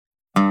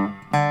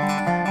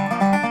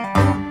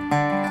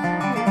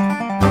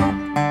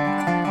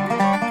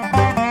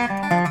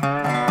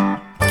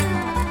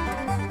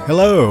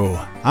Hello,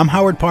 I'm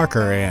Howard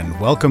Parker, and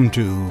welcome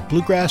to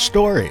Bluegrass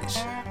Stories.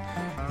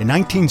 In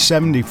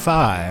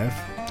 1975,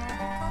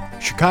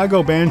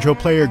 Chicago banjo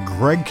player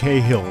Greg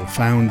Cahill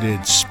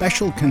founded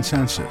Special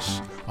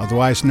Consensus,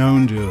 otherwise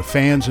known to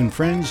fans and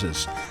friends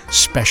as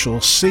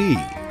Special C.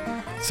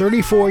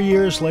 34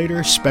 years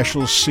later,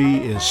 Special C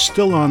is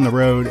still on the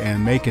road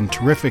and making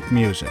terrific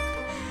music.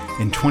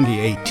 In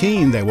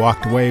 2018, they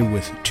walked away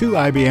with 2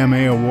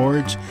 IBMA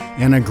awards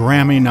and a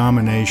Grammy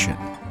nomination.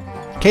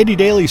 Katie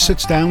Daly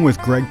sits down with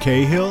Greg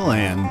Cahill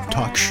and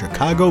talks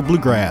Chicago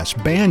bluegrass,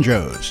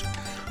 banjos,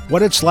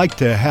 what it's like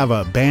to have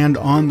a band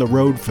on the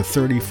road for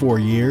 34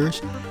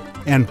 years,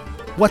 and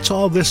what's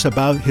all this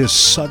about his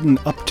sudden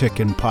uptick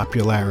in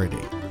popularity.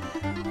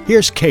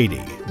 Here's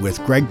Katie with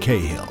Greg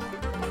Cahill.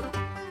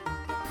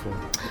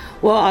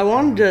 Well, I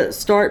wanted to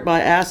start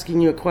by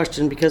asking you a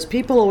question because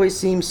people always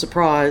seem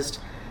surprised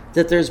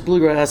that there's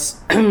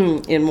bluegrass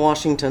in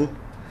Washington.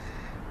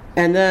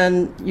 And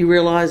then you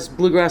realize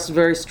bluegrass is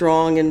very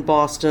strong in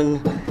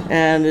Boston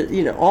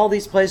and, all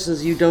these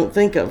places you don't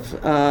think of.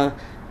 I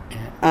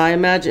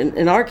imagine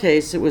in our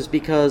case it was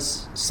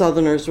because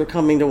Southerners were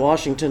coming to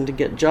Washington to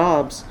get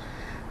jobs.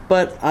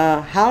 But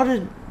how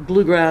did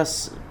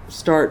bluegrass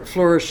start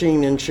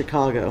flourishing in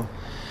Chicago?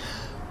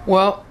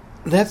 Well,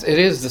 it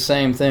is the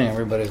same thing.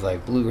 Everybody's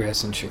like,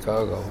 bluegrass in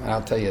Chicago. And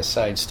I'll tell you a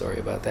side story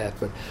about that.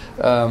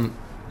 But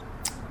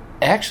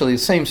actually, the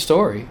same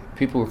story.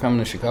 People were coming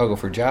to Chicago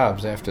for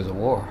jobs after the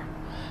war.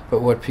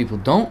 But what people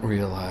don't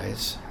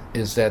realize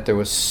is that there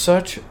was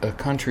such a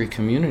country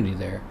community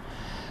there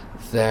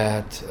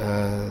that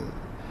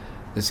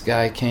this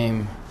guy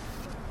came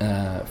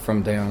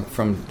from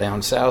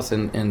down south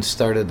and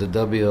started the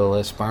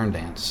WLS Barn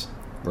Dance,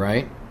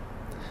 right?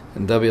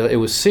 And it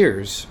was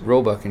Sears,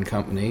 Roebuck and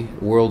Company,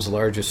 world's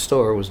largest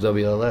store was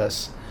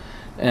WLS.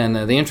 And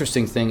the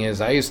interesting thing is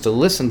I used to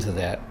listen to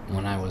that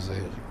when I was a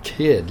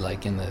kid,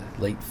 like in the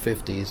late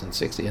 50s and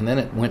 60s, and then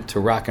it went to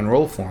rock and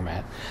roll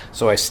format.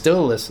 So I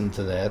still listened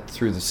to that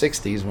through the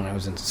 60s when I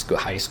was in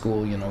high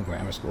school,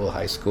 grammar school,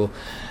 high school.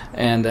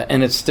 And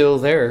it's still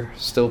there,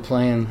 still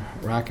playing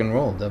rock and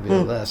roll,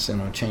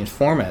 WLS, changed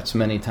formats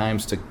many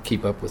times to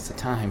keep up with the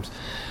times.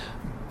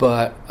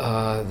 But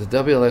the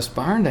WLS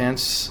Barn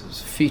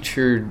Dance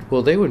featured,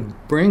 they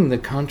would bring the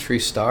country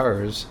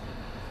stars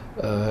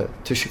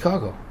to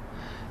Chicago.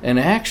 And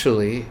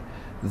actually,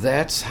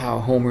 that's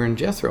how Homer and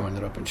Jethro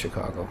ended up in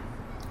Chicago.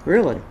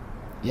 Really?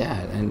 Yeah,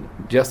 and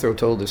Jethro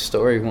told this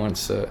story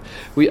once.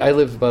 I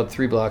lived about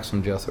 3 blocks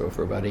from Jethro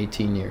for about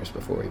 18 years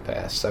before he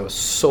passed. I was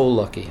so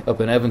lucky,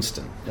 up in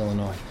Evanston,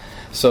 Illinois.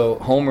 So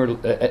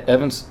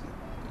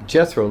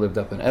Jethro lived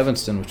up in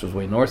Evanston, which was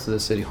way north of the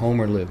city.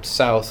 Homer lived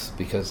south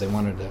because they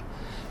wanted to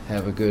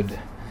have a good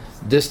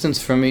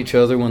distance from each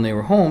other when they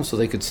were home so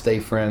they could stay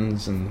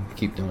friends and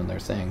keep doing their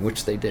thing,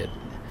 which they did.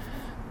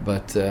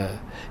 But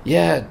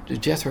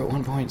Jethro at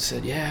one point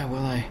said,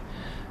 I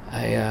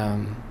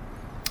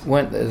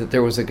went,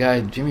 there was a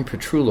guy, Jimmy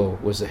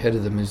Petrullo was the head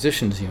of the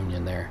musicians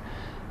union there,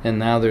 and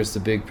now there's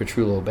the big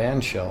Petrullo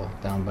band shell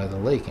down by the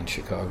lake in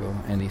Chicago,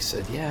 and he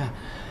said,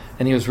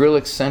 and he was real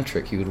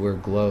eccentric. He would wear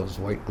gloves,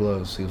 white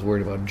gloves. He was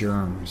worried about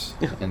germs,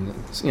 and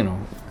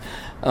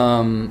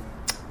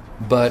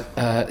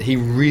but he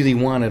really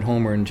wanted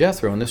Homer and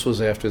Jethro, and this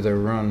was after their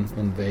run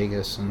in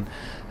Vegas,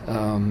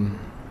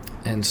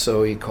 and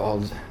so he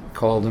called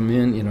him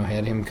in,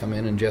 had him come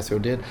in, and Jethro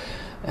did.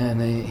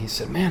 And he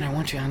said, man, I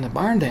want you on the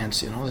Barn Dance,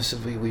 this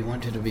is, we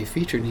want you to be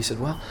featured. And he said,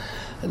 well,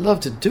 I'd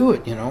love to do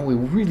it, we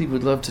really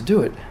would love to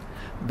do it.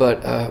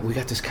 But we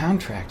got this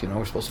contract,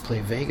 we're supposed to play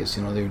Vegas,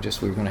 we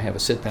were going to have a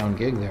sit-down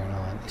gig there and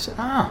all that. And he said,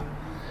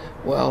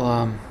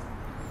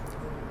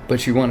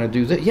 but you want to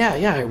do that?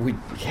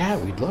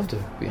 We'd love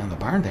to be on the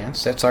Barn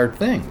Dance. That's our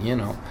thing,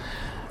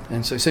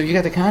 And so he said, you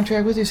got the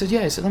contract with you? He said,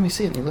 yeah. He said, let me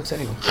see it. And he looks at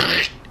it and he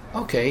goes,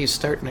 okay, you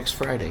start next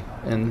Friday.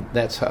 And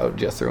that's how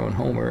Jethro and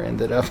Homer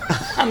ended up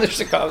on the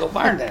Chicago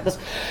Barn Dance.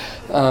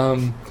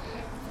 And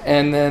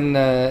then,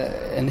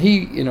 and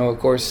he, of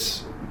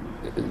course,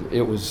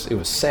 it was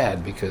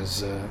sad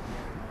because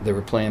they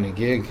were playing a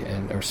gig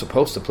and or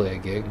supposed to play a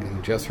gig,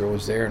 and Jethro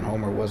was there and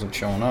Homer wasn't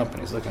showing up, and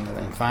he's looking at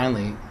it. And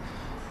finally,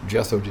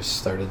 Jethro just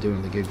started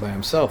doing the gig by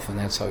himself, and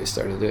that's how he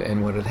started it.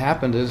 And what had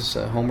happened is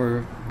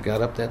Homer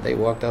got up that day,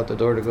 walked out the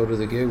door to go to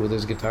the gig with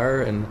his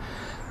guitar, and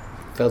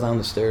fell down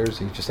the stairs.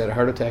 He just had a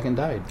heart attack and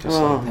died.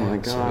 My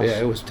gosh. So,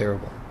 it was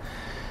terrible.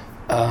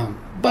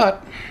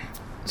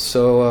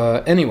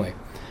 Anyway,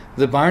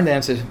 the Barn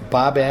Dance is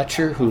Bob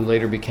Atcher, who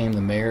later became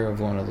the mayor of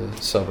one of the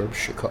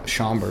suburbs,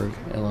 Schaumburg,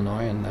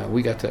 Illinois, and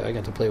I got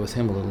to play with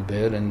him a little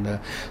bit. And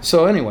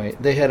so anyway,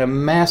 they had a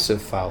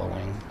massive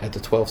following at the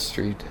 12th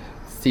Street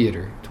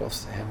Theater,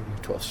 12th Avenue,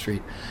 12th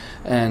Street,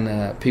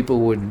 and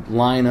people would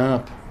line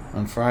up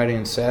on Friday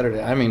and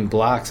Saturday. I mean,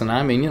 blocks, and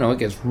it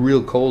gets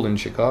real cold in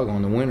Chicago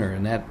in the winter,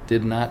 and that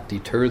did not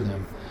deter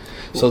them.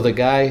 So the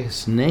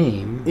guy's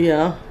name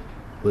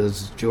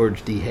was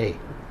George D. Hay.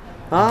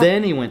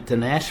 Then he went to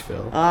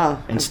Nashville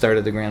and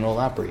started the Grand Ole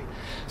Opry.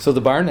 So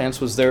the barn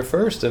dance was there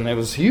first, and it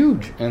was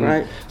huge.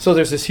 And so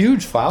there's this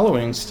huge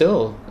following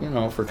still,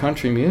 for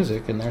country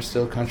music, and there's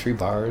still country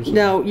bars.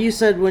 Now, you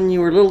said when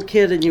you were a little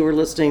kid and you were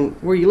listening,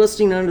 were you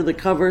listening under the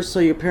covers so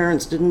your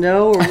parents didn't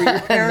know, or were your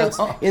parents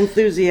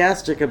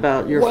enthusiastic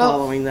about your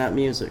following that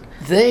music?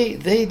 They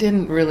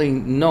didn't really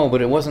know,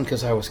 but it wasn't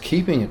because I was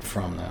keeping it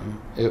from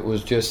them. It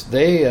was just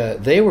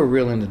they were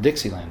real into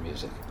Dixieland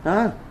music.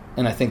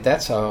 And I think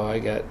that's how I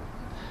got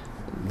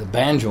the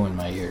banjo in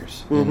my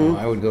ears.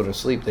 I would go to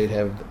sleep. They'd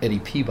have Eddie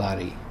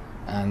Peabody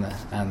on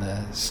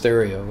the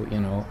stereo.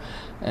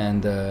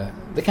 And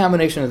the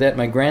combination of that.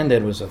 My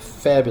granddad was a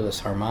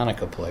fabulous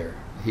harmonica player.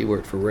 He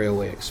worked for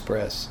Railway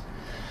Express,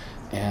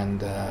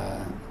 and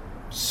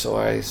so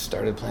I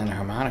started playing the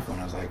harmonica when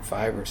I was like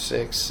 5 or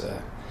 6.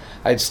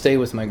 I'd stay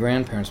with my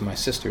grandparents, my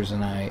sisters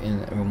and I.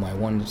 My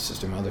one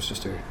sister, my other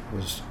sister,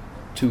 was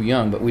too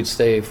young, but we'd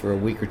stay for a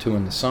week or two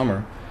in the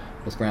summer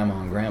with Grandma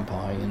and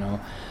Grandpa,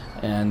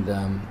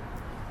 and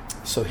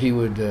so he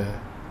would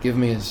give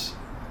me his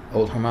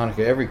old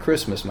harmonica every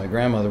Christmas. My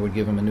grandmother would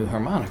give him a new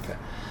harmonica,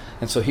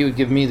 and so he would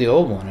give me the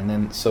old one, and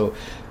then so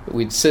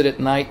we'd sit at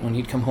night when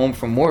he'd come home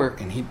from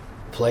work, and he'd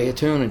play a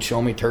tune and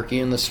show me Turkey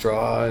in the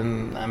Straw,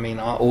 and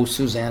Oh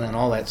Susanna and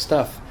all that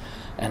stuff,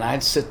 and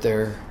I'd sit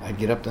there. I'd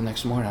get up the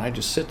next morning, I'd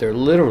just sit there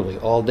literally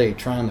all day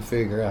trying to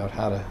figure out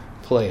how to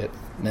play it,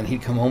 and then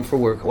he'd come home from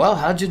work. Well,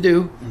 how'd you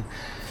do?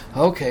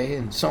 Okay,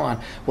 and so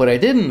on. What I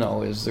didn't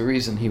know is the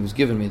reason he was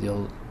giving me the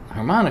old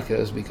harmonica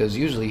is because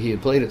usually he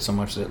had played it so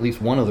much that at least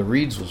one of the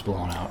reeds was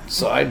blown out.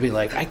 So I'd be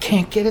like, I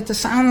can't get it to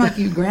sound like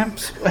you,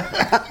 Gramps.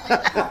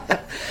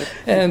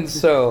 And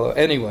so,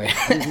 anyway.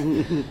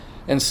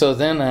 And so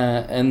then,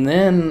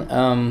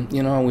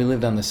 we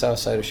lived on the south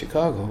side of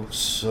Chicago,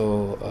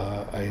 so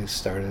I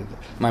started.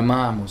 My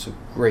mom was a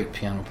great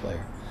piano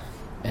player,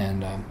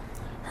 and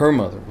her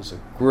mother was a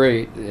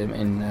great,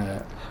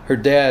 her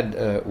dad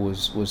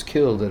was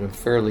killed at a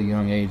fairly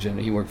young age, and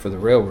he worked for the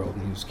railroad,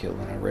 and he was killed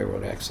in a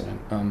railroad accident.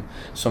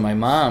 So my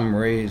mom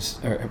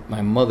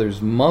my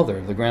mother's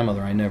mother, the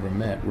grandmother I never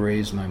met,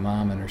 raised my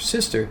mom and her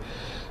sister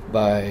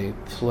by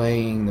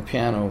playing the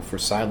piano for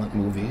silent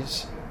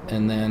movies,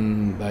 and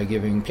then by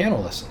giving piano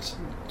lessons.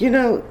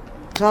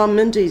 Tom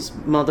Minty's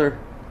mother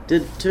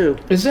did too.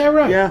 Is that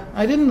right? Yeah.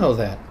 I didn't know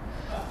that.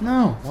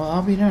 No. Well,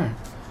 I'll be darned.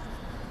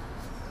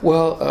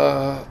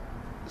 Well,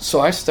 so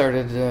I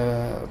started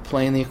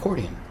playing the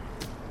accordion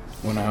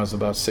when I was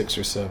about 6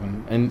 or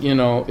 7. And,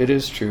 it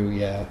is true,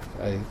 yeah.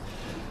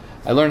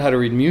 I learned how to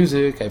read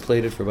music. I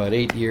played it for about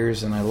 8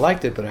 years, and I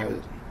liked it, but I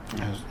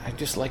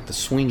just liked the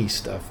swingy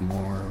stuff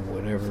more or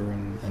whatever.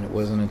 And it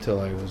wasn't until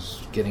I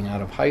was getting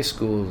out of high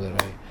school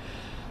that I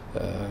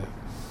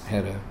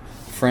had a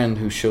friend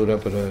who showed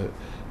up at a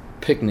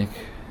picnic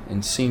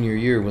in senior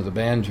year with a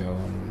banjo,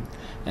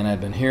 and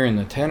I'd been hearing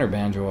the tenor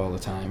banjo all the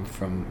time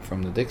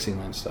from the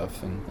Dixieland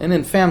stuff, and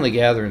in family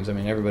gatherings,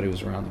 everybody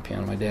was around the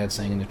piano. My dad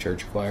sang in the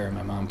church choir, and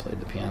my mom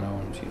played the piano,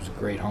 and she was a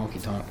great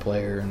honky-tonk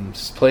player, and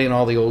just playing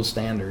all the old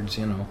standards,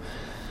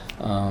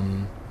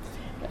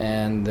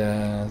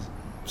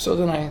 so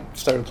then I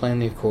started playing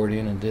the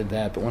accordion and did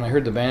that. But when I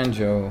heard the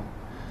banjo,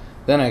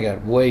 then I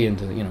got way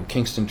into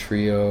Kingston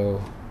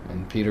Trio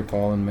and Peter,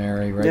 Paul, and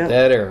Mary, right? Yep.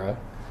 That era.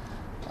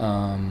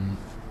 When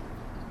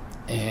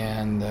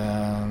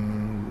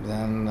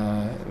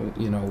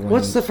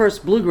what's the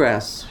first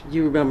bluegrass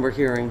you remember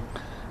hearing?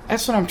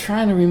 That's what I'm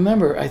trying to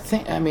remember. The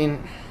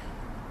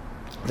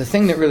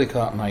thing that really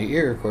caught my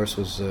ear, of course,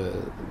 was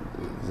the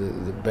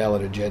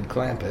Ballad of Jed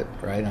Clampett,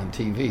 right, on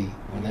TV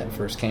when that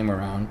first came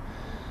around.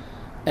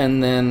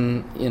 And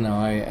then,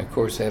 I, of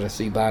course, had to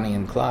see Bonnie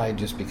and Clyde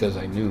just because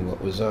I knew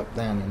what was up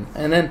then.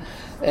 And then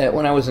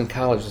when I was in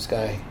college, this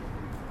guy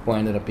who I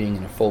ended up being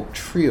in a folk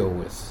trio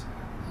with,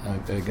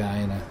 a guy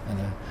and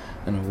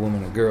a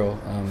woman, a girl,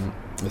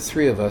 the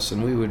three of us,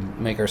 and we would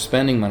make our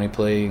spending money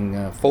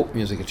playing folk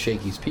music at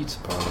Shakey's Pizza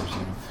Parlors,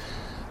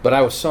 But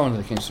I was so into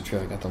the Kingston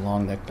Trio, I got the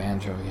long neck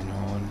banjo, and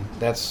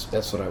that's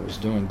what I was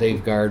doing.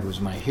 Dave Guard was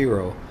my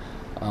hero.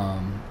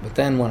 But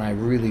then when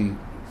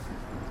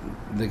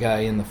the guy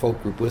in the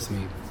folk group with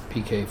me,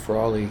 P.K.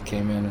 Frawley,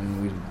 came in,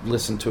 and we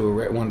listened to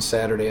it one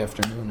Saturday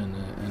afternoon,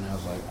 and I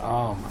was like,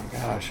 oh my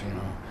gosh,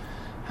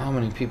 how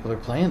many people are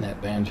playing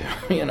that banjo,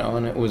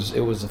 and it was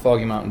the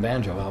Foggy Mountain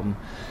Banjo album.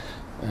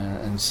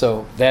 And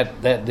so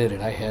that did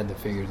it. I had to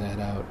figure that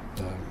out.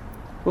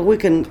 Well, we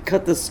can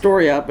cut this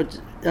story out, but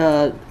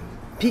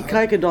Pete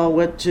Kuykendall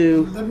went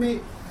to... Let me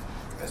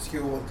ask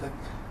you one thing.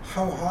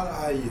 How hot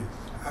are you?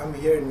 I'm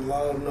hearing a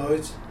lot of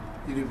noise.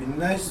 It would be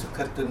nice to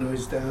cut the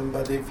noise down,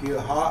 but if you're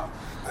hot...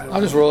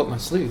 I'll just roll up my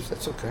sleeves.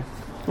 That's okay.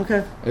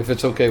 Okay. If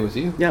it's okay with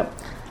you. Yep.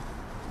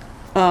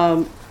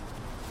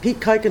 Pete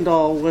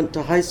Kuykendall went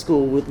to high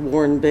school with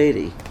Warren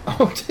Beatty.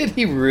 Oh, did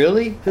he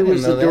really? Who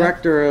was the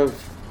director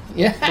of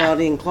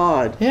Bonnie and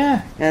Clyde.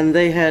 Yeah. And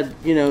they had,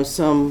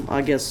 some,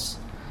 I guess,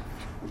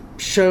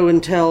 show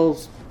and tell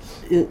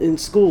in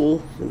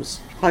school. It was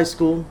high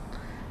school.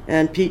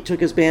 And Pete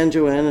took his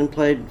banjo in and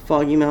played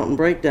Foggy Mountain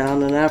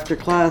Breakdown. And after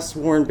class,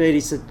 Warren Beatty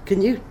said,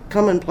 "Can you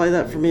come and play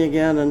that for me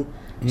again and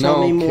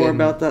tell me more kidding.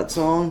 about that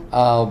song?"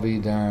 I'll be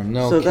darned.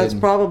 No So kidding. that's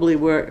probably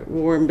where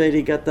Warren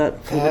Beatty got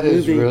that for That the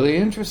is movie. really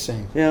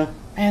interesting. Yeah.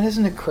 Man,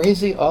 isn't it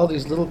crazy? All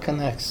these little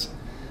connects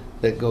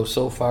that go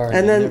so far.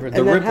 And then,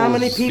 how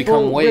many ripples become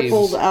people waves.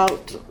 rippled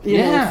out, you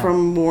know, Yeah.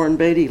 from Warren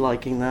Beatty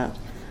liking that?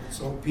 It's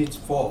all Pete's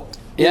fault.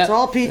 Yeah, It's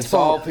all Pete's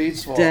fault. It's all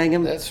Pete's fault. Dang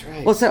him. That's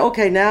right. Well, so,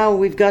 okay, now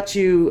we've got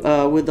you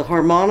with the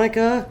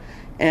harmonica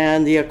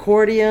and the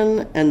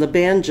accordion and the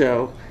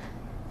banjo.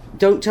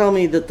 Don't tell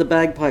me that the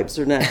bagpipes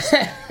are next.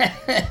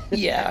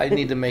 Yeah, I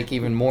need to make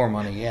even more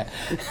money, yeah.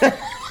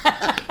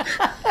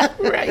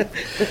 Right.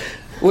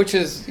 Which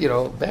is, you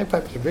know,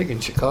 bagpipes are big in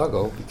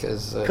Chicago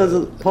because... Because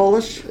of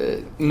Polish,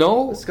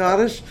 no,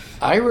 Scottish?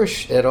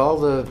 Irish at all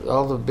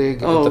the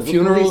big Oh, at the the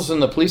funerals police-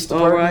 and the police Oh,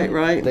 department.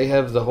 right. They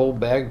have the whole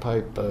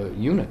bagpipe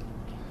unit.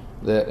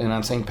 And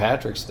on St.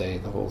 Patrick's Day,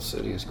 the whole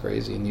city is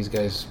crazy, and these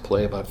guys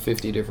play about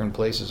 50 different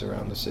places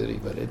around the city.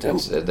 But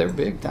they're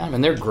big time,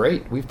 and they're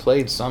great. We've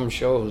played some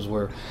shows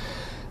where,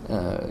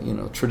 you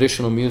know,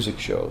 traditional music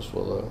shows.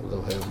 Well,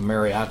 they'll have a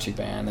mariachi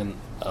band and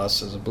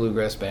us as a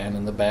bluegrass band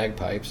and the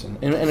bagpipes,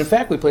 and in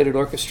fact we played at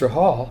Orchestra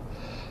Hall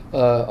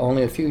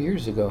only a few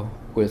years ago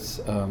with.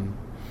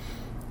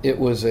 It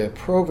was a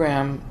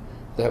program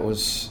that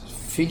was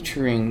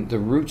featuring the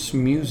roots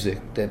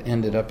music that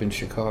ended up in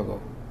Chicago.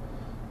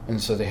 And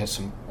so they had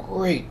some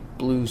great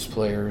blues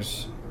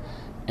players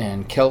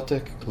and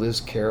Celtic, Liz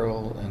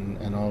Carroll,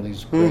 and all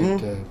these great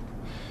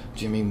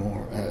Jimmy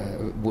Moore,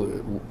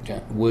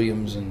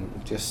 Williams,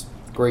 and just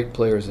great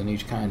players in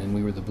each kind. And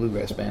we were the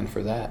bluegrass band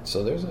for that.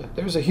 So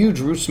there's a huge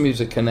roots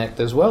music connect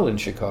as well in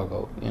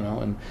Chicago, you know.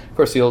 And of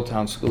course the Old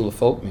Town School of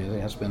Folk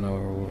Music has been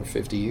over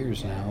 50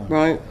 years now.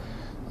 Right.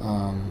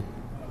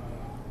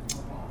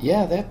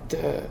 Yeah,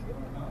 that.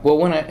 Well,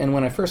 when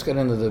I first got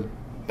into the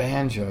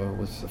banjo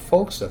with the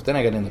folk stuff, then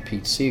I got into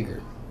Pete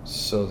Seeger.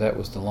 So that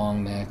was the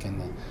long neck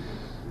and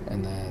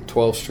the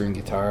 12-string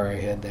guitar. I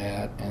had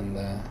that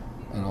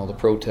and all the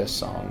protest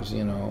songs,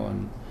 you know,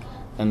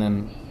 and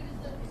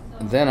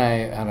then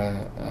I out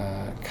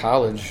of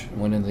college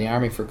went into the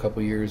Army for a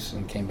couple of years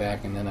and came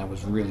back, and then I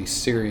was really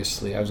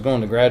seriously. I was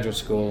going to graduate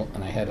school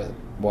and I had a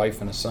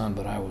wife and a son,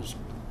 but I was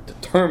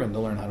determined to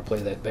learn how to play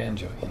that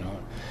banjo, you know.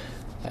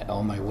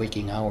 All my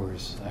waking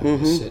hours, I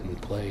would just sit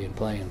and play and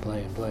play and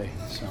play and play.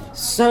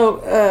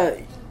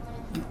 So,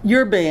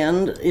 your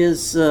band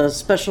is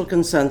Special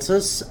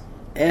Consensus,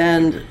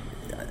 and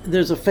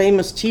there's a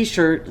famous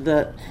T-shirt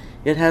that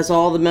it has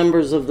all the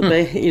members of the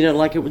band, you know,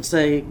 like it would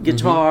say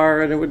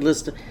guitar, and it would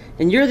list.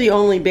 And you're the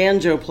only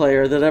banjo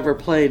player that ever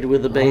played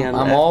with the band.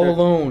 I'm all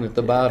alone at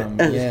the bottom.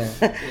 Yeah.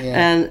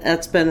 And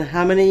that's been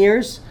how many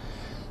years?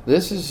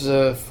 This is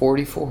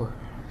 44.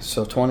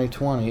 So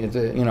 2020,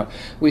 you know,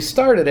 we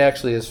started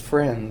actually as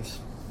friends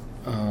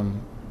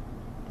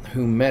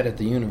who met at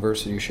the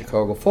University of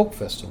Chicago Folk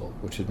Festival,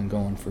 which had been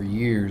going for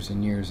years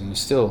and years and is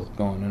still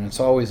going, and it's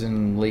always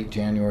in late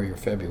January or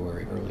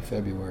February, early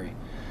February.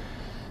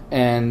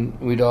 And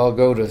we'd all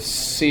go to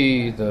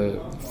see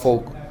the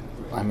folk.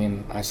 I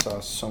mean, I saw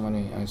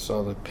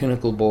the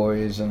Pinnacle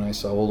Boys, and I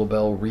saw Ola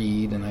Belle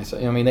Reed, and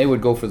they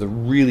would go for the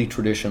really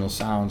traditional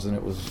sounds, and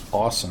it was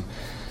awesome.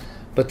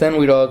 But then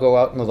we'd all go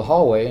out into the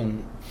hallway,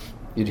 and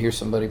you'd hear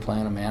somebody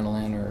playing a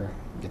mandolin or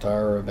a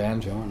guitar or a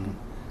banjo, and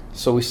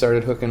so we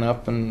started hooking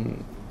up,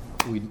 and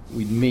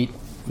we'd meet,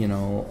 you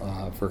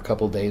know, for a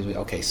couple of days.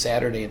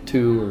 Saturday at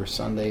 2 or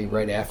Sunday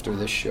right after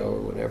this show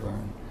or whatever,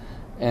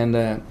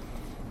 and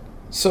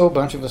so a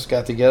bunch of us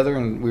got together,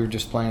 and we were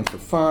just playing for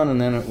fun. And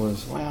then it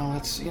was, well,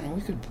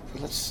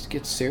 let's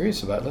get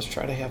serious about it. Let's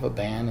try to have a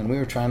band, and we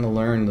were trying to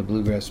learn the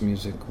bluegrass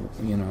music,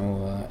 you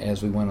know,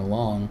 as we went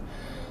along.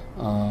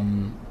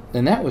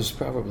 And that was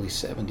probably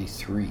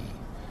 73.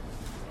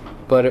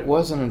 But it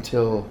wasn't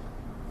until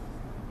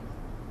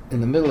in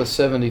the middle of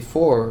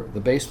 74, the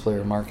bass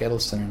player, Mark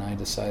Edelston, and I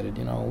decided,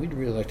 you know, we'd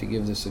really like to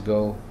give this a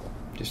go,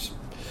 just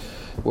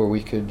where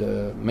we could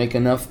make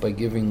enough by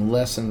giving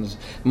lessons.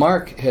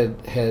 Mark had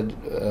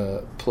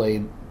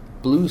played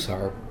blues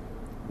harp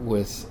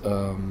with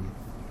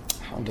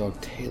Hound Dog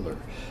Taylor,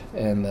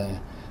 and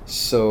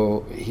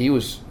so he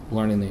was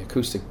learning the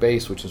acoustic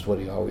bass, which is what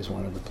he always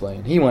wanted to play.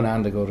 And he went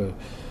on to go to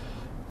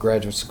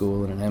graduate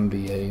school and an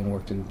MBA and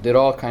worked and did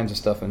all kinds of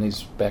stuff, and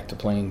he's back to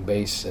playing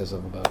bass as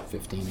of about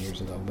 15 years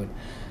ago. But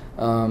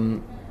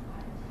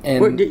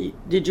and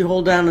did you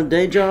hold down a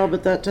day job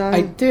at that time?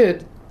 I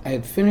did. I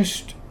had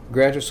finished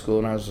graduate school,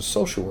 and I was a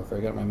social worker. I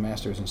got my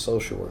master's in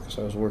social work,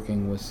 so I was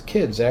working with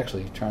kids,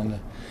 actually trying to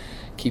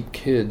keep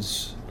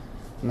kids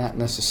not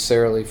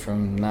necessarily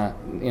from not,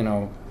 you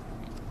know,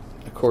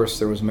 of course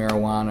there was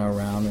marijuana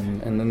around,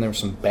 and then there was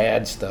some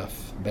bad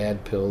stuff,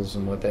 bad pills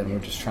and what that, and we're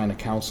just trying to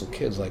counsel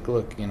kids, like,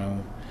 look, you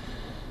know,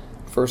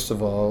 first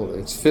of all,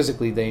 it's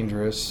physically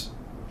dangerous,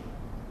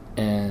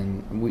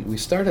 and we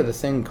started a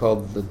thing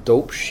called the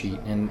dope sheet,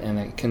 and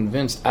it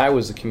convinced, I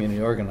was the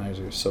community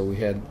organizer, so we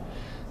had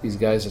these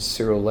guys at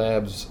Cyril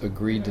Labs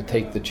agreed to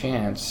take the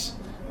chance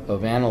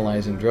of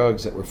analyzing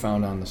drugs that were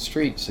found on the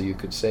street, so you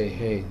could say,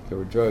 hey, there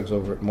were drugs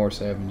over at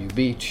Morse Avenue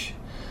Beach,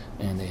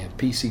 and they have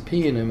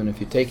PCP in them, and if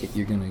you take it,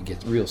 you're going to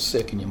get real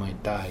sick and you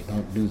might die.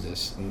 Don't do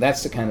this. And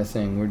that's the kind of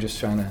thing. We're just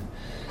trying to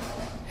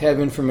have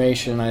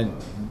information. I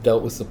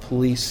dealt with the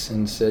police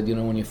and said,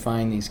 when you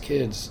find these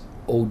kids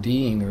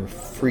ODing or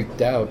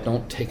freaked out,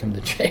 don't take them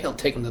to jail,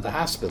 take them to the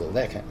hospital,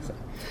 that kind of thing.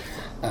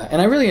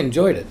 And I really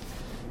enjoyed it.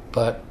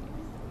 But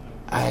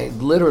I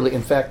literally,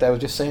 in fact, I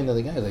was just saying to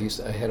the guys,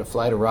 I had to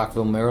fly to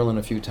Rockville, Maryland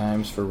a few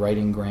times for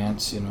writing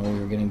grants. We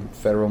were getting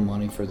federal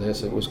money for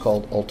this. It was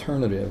called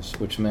Alternatives,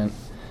 which meant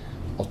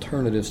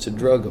alternatives to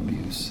drug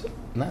abuse.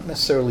 Not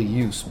necessarily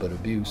use, but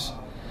abuse.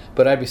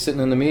 But I'd be sitting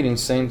in the meeting,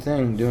 same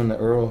thing, doing the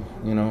Earl,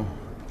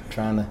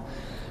 trying to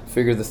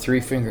figure the three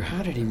finger.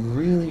 How did he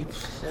really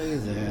play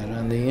that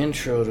on the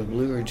intro to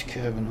Blue Ridge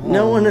Cabin Home?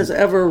 No one has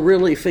ever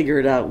really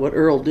figured out what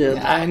Earl did.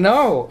 I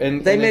know.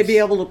 And they may be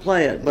able to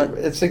play it, but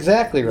it's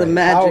exactly right. The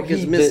magic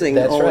is missing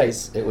that's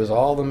always. Right. It was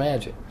all the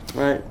magic.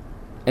 Right.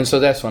 And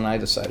so that's when I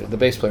decided, the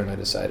bass player and I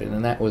decided,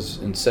 and that was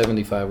in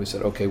 75. We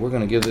said, okay, we're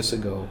going to give this a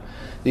go.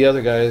 The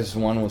other guys,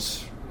 one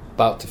was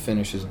about to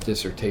finish his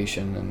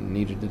dissertation and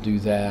needed to do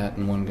that,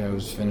 and one guy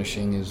was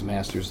finishing his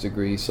master's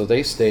degree, so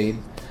they stayed.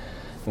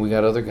 We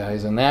got other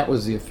guys, and that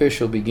was the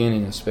official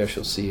beginning of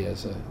Special C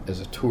as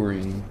a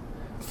touring,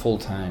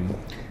 full-time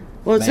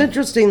Well, it's band.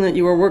 interesting that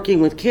you were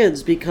working with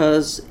kids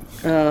because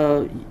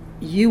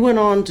you went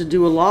on to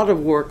do a lot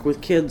of work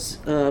with kids,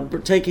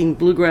 taking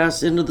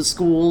bluegrass into the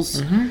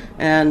schools,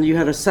 and you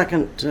had a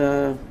second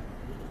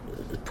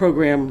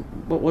program.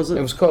 What was it?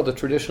 It was called the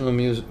Traditional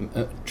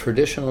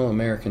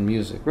American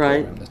Music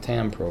Right. Program, the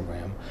TAM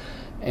program.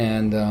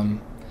 And,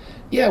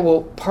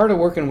 part of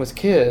working with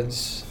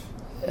kids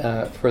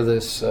for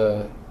this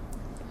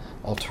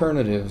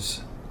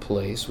alternatives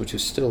place, which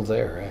is still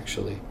there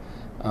actually,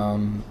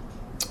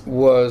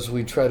 was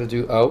we try to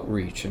do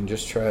outreach and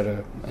just try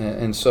to,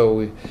 and so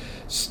we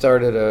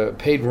started a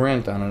paid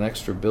rent on an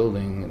extra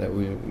building that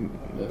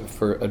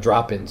for a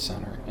drop-in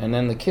center, and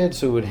then the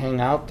kids who would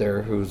hang out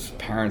there, whose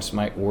parents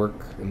might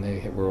work and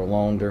they were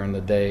alone during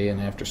the day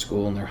and after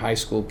school, and they're high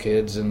school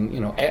kids and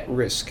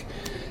at-risk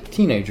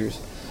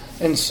teenagers,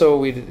 and so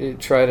we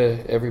try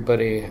to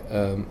everybody.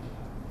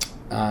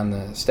 On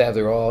the staff,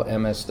 they were all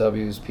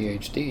MSWs,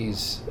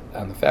 PhDs.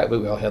 On the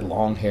faculty, we all had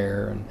long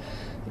hair, and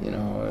I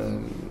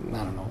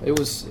don't know. It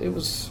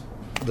was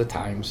the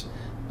times,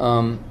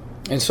 and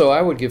so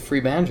I would give free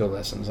banjo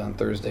lessons on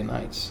Thursday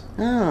nights.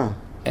 Oh.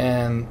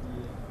 And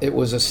it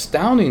was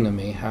astounding to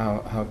me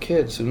how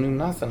kids who knew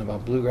nothing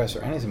about bluegrass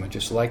or anything, but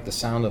just liked the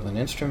sound of an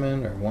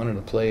instrument or wanted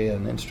to play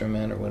an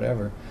instrument or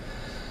whatever.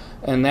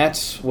 And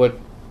that's what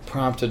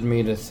prompted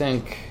me to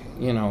think,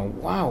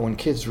 wow, when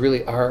kids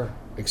really are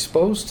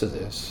exposed to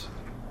this,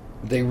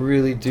 they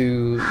really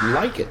do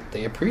like it,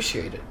 they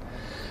appreciate it.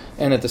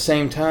 And at the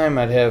same time,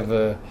 I'd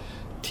have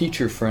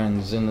teacher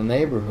friends in the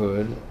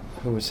neighborhood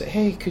who would say,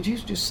 hey, could you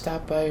just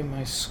stop by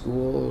my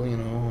school,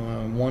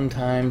 one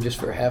time just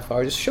for a half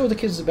hour, just show the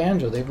kids the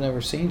banjo. They've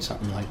never seen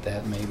something like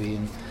that maybe.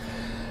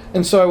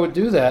 And so I would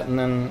do that, and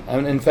then,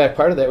 in fact,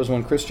 part of that was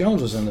when Chris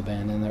Jones was in the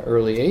band in the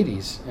early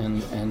 80s,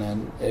 and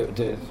then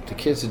the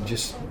kids would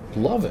just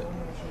love it.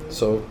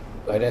 So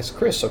I'd ask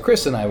Chris, so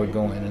Chris and I would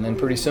go in, and then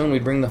pretty soon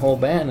we'd bring the whole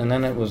band, and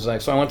then it was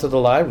like, so I went to the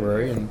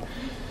library and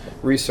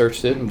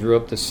researched it and drew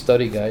up this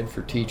study guide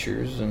for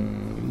teachers,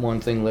 and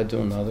one thing led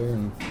to another,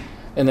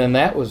 and then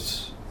that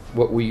was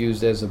what we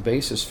used as a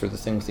basis for the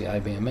thing with the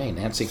IBMA,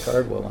 Nancy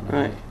Cardwell and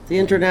I. Right, the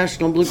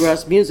International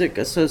Bluegrass Music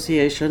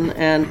Association,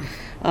 and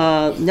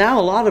now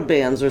a lot of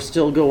bands are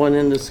still going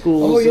into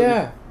schools.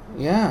 Oh,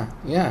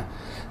 yeah.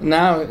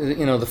 Now,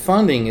 the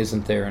funding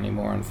isn't there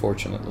anymore,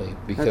 unfortunately,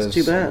 because That's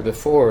too bad.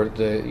 Before,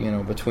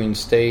 between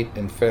state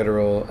and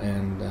federal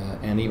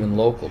and even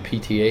local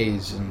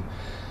PTAs, and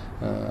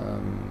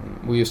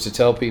we used to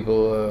tell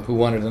people who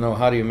wanted to know,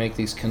 how do you make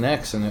these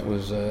connects? And it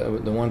was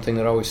the one thing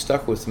that always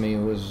stuck with me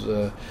was,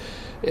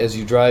 as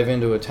you drive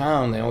into a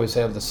town, they always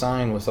have the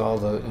sign with all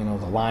the,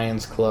 the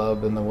Lions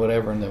Club and the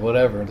whatever,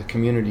 the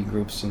community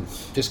groups, and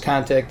just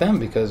contact them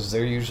because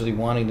they're usually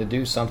wanting to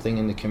do something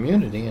in the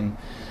community, and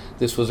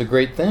this was a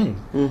great thing.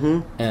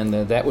 Mm-hmm. And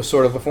that was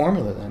sort of a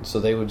formula then.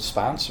 So they would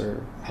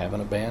sponsor having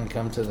a band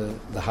come to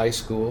the high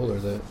school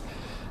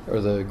or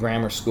the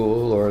grammar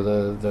school or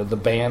the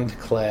band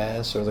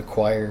class or the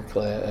choir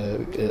class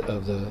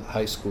of the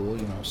high school,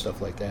 stuff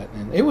like that.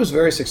 And it was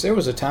very successful. There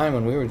was a time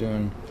when we were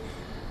doing,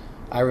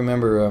 I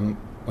remember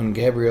when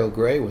Gabrielle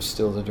Gray was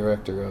still the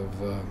director of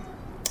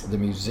the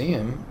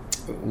museum,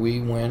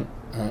 we went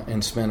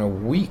and spent a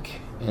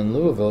week in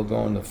Louisville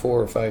going to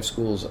 4 or 5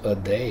 schools a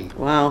day.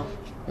 Wow.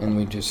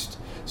 And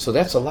so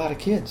that's a lot of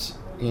kids,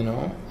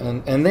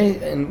 and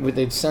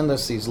they'd send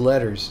us these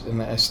letters,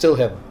 and I still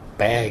have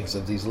bags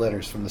of these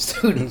letters from the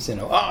students,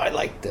 oh, I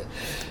like the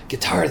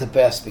guitar the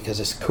best because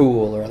it's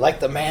cool, or I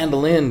like the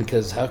mandolin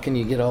because how can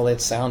you get all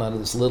that sound out of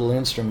this little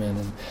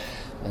instrument,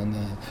 and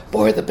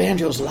boy, the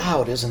banjo's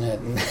loud, isn't it?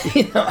 And,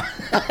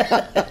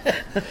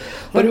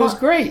 but it was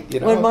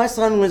great, When my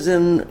son was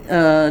in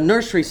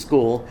nursery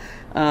school,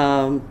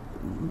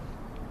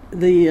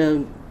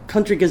 the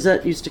Country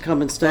Gazette used to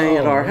come and stay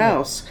at our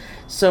house.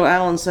 So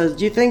Alan says,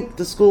 "Do you think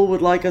the school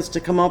would like us to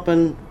come up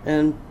and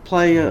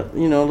play a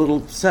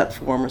little set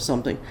for them or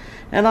something?"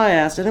 And I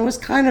asked, and it was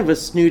kind of a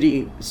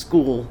snooty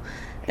school,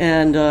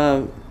 and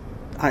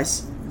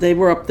they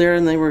were up there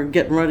and they were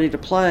getting ready to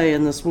play,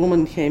 and this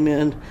woman came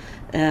in,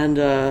 and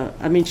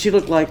she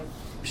looked like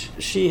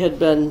she had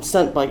been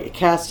sent by a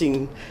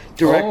casting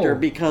director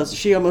because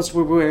she almost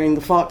were wearing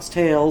the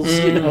foxtails,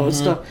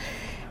 stuff,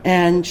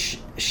 and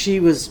she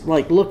was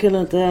like looking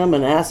at them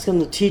and asking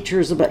the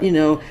teachers about,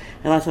 and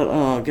I thought,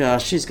 oh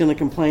gosh, she's going to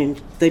complain.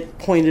 They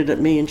pointed at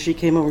me and she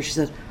came over. She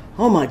said,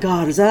 "Oh my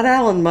God, is that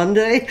Alan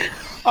Monday?"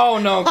 Oh,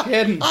 no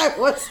kidding.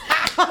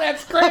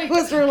 That's great. I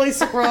was really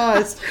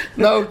surprised.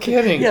 No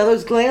kidding. Yeah,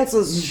 those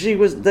glances,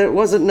 that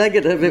wasn't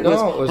negative. It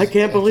was I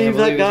can't believe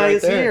that guy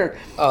is here.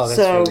 Oh, that's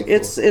so really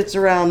cool. It's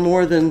around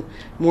more than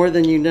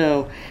you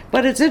know.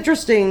 But it's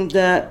interesting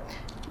that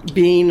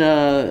being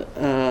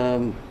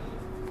a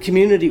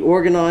community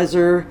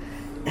organizer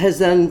has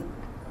then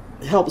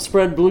helped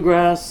spread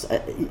bluegrass.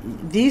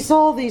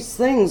 All these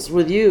things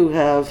with you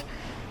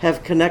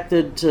have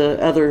connected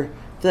to other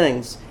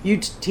things. You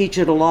teach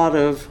at a lot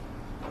of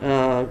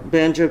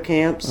banjo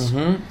camps.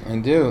 I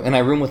do, and I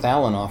room with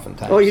Alan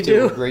oftentimes. Oh, you too.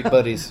 do? We're great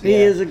buddies. He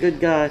is a good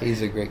guy.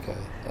 He's a great guy,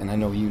 and I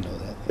know you know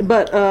that.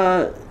 But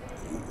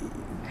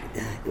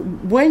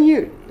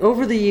when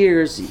over the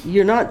years,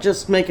 you're not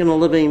just making a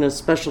living as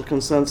Special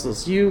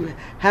Consensus. You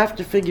have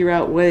to figure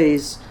out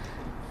ways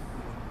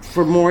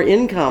for more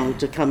income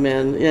to come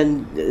in,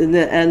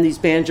 and these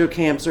banjo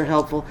camps are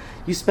helpful.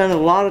 You spend a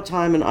lot of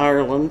time in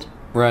Ireland.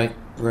 Right,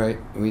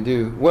 we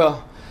do.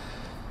 Well,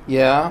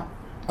 yeah,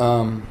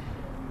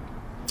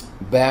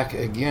 back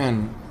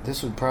again,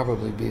 this would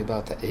probably be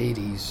about the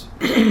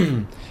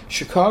 80s.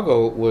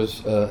 Chicago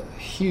was a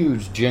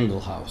huge jingle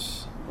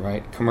house,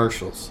 right?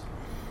 Commercials.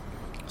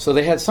 So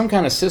they had some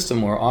kind of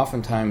system where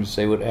oftentimes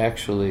they would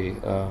actually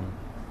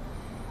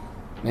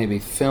maybe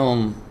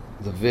film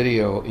the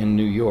video in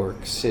New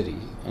York City,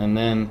 and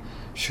then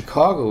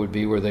Chicago would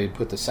be where they'd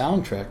put the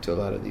soundtrack to a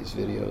lot of these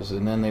videos,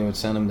 and then they would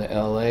send them to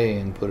LA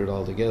and put it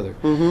all together.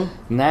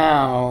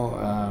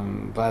 Now,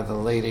 by the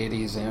late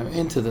 80s and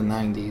into the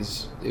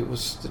 90s,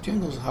 the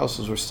jingle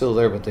houses were still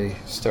there, but they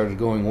started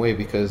going away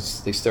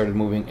because they started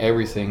moving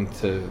everything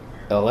to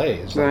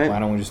LA. It's like, why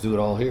don't we just do it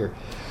all here?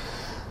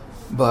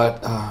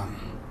 But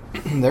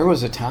there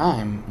was a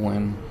time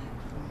when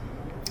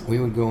we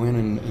would go in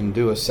and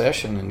do a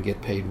session and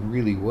get paid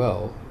really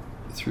well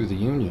through the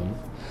union.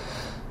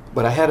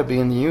 But I had to be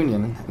in the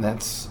union, and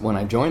that's when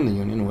I joined the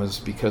union, was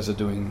because of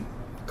doing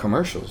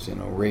commercials,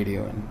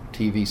 radio and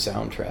TV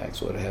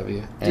soundtracks, what have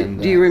you.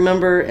 And do you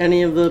remember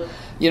any of the...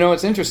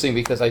 it's interesting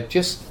because I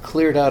just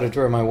cleared out a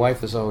drawer. My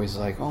wife is always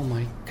like, "Oh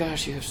my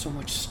gosh, you have so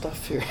much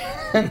stuff here."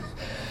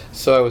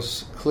 So I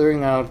was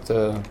clearing out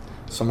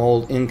some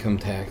old income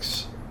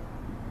tax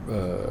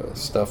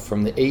stuff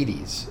from the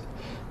 80s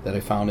that I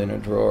found in a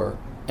drawer,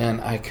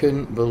 and I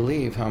couldn't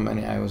believe how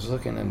many I was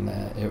looking, and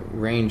it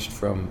ranged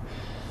from,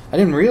 I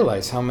didn't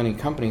realize how many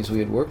companies we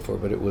had worked for,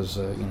 but it was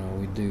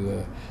we'd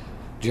do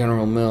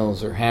General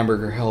Mills or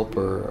Hamburger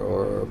Helper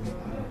or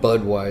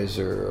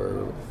Budweiser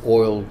or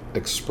Oil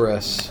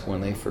Express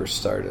when they first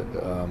started,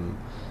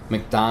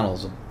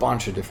 McDonald's, a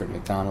bunch of different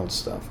McDonald's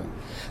stuff. And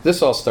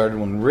this all started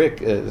when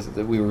Rick,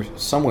 we were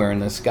somewhere, and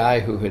this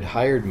guy who had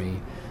hired me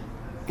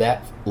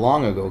that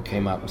long ago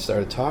came up and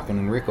started talking,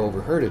 and Rick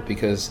overheard it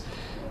because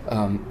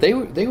they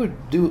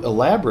would do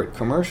elaborate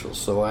commercials.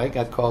 So I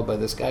got called by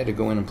this guy to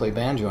go in and play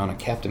banjo on a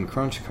Captain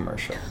Crunch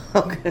commercial.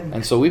 Okay.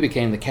 And so we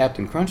became the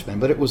Captain Crunch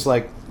Band. But it was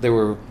like there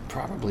were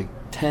probably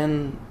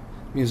 10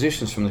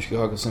 musicians from the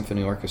Chicago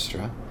Symphony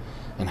Orchestra,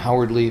 and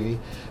Howard Levy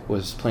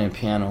was playing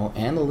piano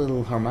and a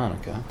little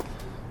harmonica,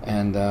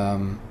 and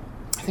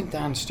I think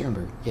Don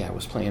Sternberg,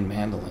 was playing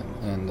mandolin,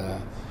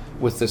 and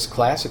with this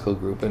classical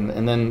group,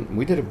 and then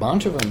we did a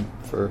bunch of them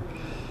for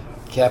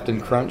Captain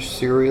Crunch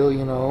cereal,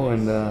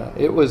 and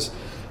it was,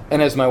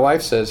 and as my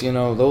wife says,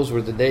 those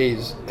were the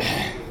days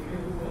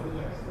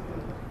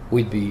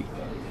we'd be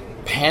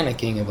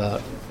panicking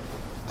about,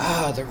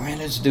 the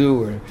rent is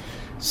due, or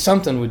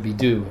something would be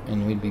due,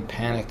 and we'd be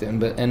panicked,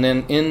 and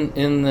then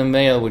in the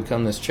mail would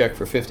come this check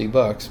for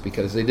 $50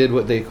 because they did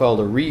what they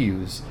called a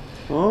reuse.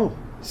 Oh.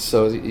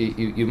 So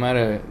you might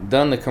have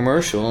done the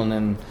commercial, and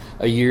then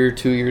a year,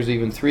 2 years,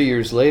 even 3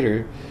 years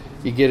later,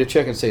 you get a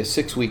check and say a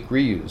 6-week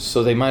reuse.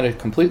 So they might have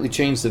completely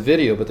changed the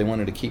video, but they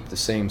wanted to keep the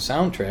same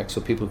soundtrack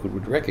so people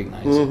would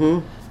recognize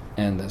it.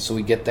 And so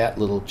we get that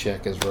little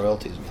check as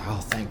royalties. Oh,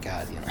 thank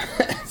God,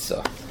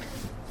 So.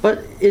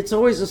 But it's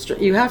always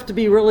you have to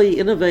be really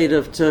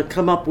innovative to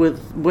come up with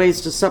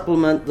ways to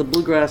supplement the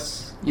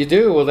bluegrass. You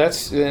do. Well,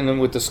 and then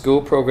with the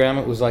school program,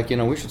 it was like,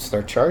 we should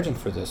start charging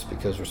for this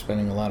because we're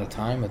spending a lot of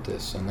time at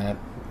this and that.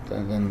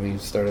 And then we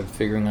started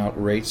figuring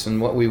out rates,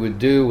 and what we would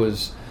do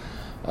was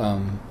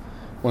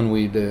when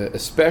we'd,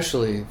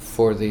 especially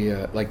for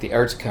the like the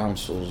arts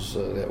councils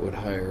that would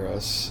hire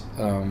us,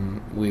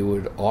 we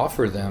would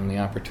offer them the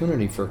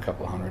opportunity for a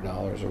couple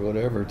 $100 or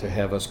whatever to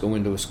have us go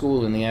into a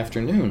school in the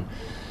afternoon.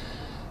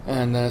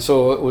 And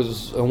so it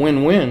was a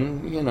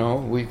win-win. You know,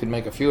 we could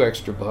make a few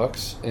extra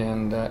bucks,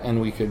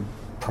 and we could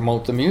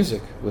promote the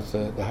music with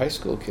the high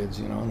school kids.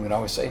 You know, and we'd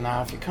always say,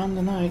 "Now, if you come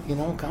tonight, you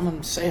know, come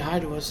and say hi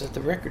to us at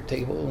the record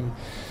table and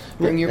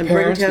bring your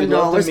parents. We'd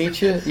love to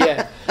meet you."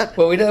 Yeah.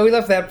 Well, we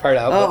left that part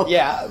out. Oh. But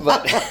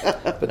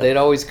yeah, but they'd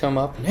always come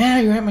up. Yeah,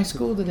 you're at my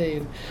school today.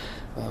 And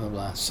blah blah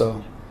blah.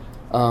 So,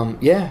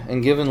 yeah,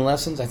 and giving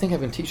lessons. I think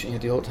I've been teaching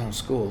at the Old Town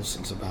School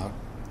since about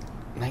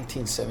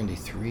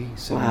 1973,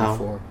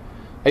 74. Wow.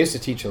 I used to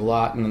teach a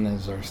lot, and then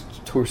there's our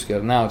tour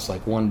schedule. Now it's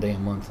like 1 day a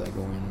month I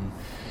go in and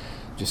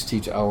just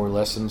teach hour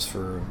lessons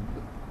for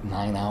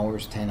 9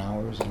 hours, 10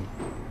 hours, and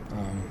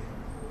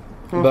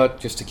but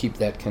just to keep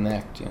that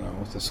connect, you know,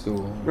 with the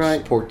school, and right.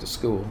 Support the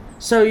school.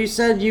 So you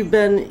said you've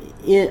been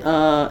in,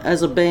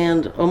 as a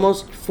band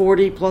almost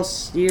 40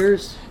 plus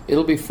years?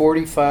 It'll be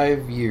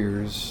 45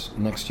 years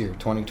next year,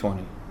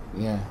 2020.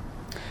 Yeah.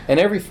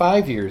 And every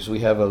 5 years we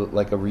have a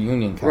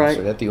reunion concert right.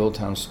 at the Old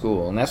Town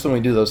School, and that's when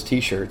we do those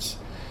T-shirts.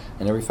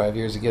 And every 5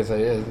 years it gets.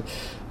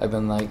 I've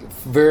been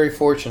very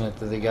fortunate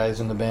that the guys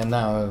in the band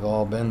now have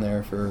all been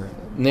there. For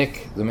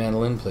Nick, the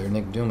mandolin player,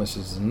 Nick Dumas,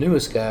 is the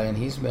newest guy, and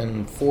he's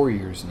been 4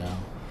 years now.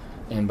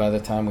 And by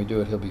the time we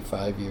do it, he'll be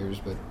 5 years.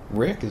 But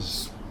Rick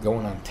is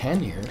going on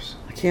 10 years.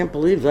 I can't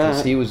believe that.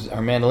 Because he was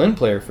our mandolin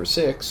player for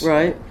 6.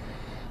 Right.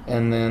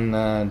 And then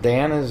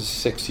Dan is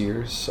 6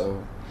 years.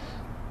 So,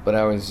 but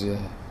I always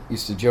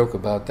used to joke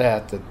about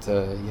that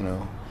you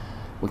know,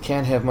 we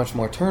can't have much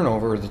more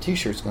turnover, or the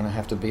T-shirt's going to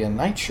have to be a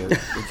nightshirt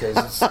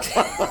because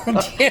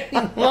it's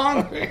getting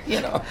longer,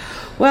 you know.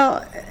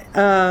 Well,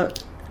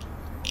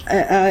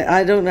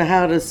 I don't know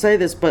how to say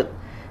this, but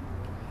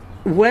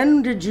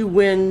when did you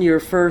win your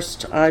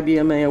first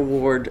IBMA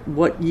award?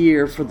 What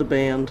year for the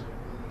band?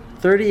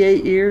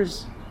 38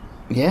 years?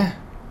 Yeah.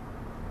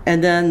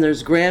 And then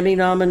there's Grammy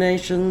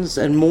nominations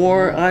and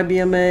more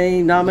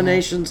IBMA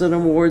nominations and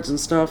awards and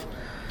stuff.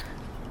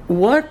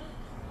 What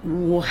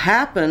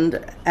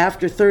happened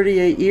after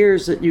 38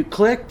 years that you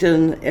clicked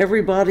and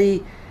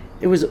everybody,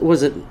 was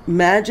it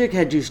magic?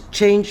 Had you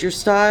changed your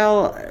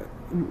style?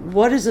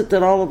 What is it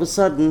that all of a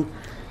sudden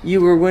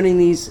you were winning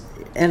these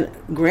and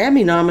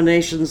Grammy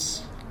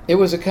nominations? It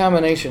was a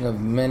combination of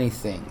many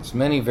things,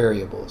 many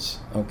variables,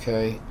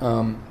 okay?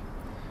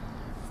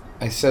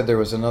 I said there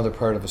was another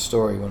part of a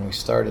story when we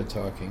started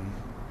talking,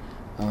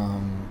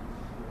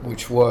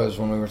 which was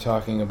when we were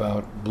talking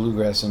about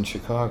bluegrass in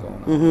Chicago.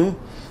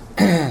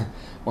 Mm-hmm.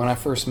 When I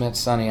first met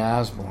Sonny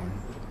Osborne,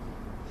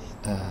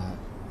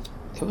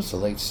 it was the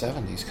late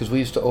 70s, because we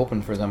used to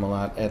open for them a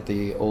lot at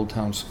the Old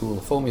Town School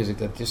of Folk Music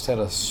that just had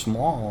a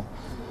small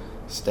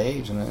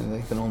stage, and they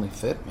could only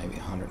fit maybe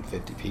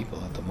 150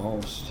 people at the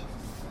most,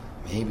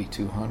 maybe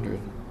 200.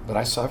 But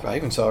I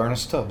even saw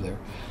Ernest Tubb there.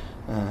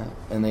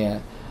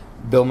 And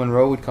Bill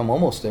Monroe would come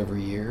almost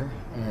every year,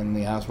 and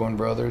the Osborne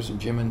brothers, and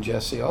Jim and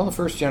Jesse, all the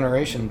first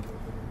generation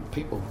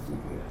people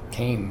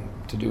came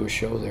to do a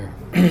show there.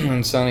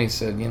 And Sonny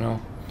said, you know,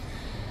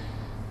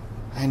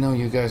 I know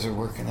you guys are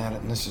working at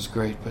it and this is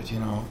great, but you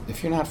know,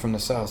 if you're not from the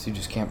South, you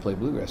just can't play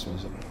bluegrass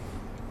music.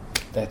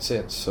 That's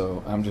it.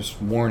 So I'm just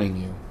warning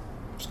you,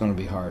 it's going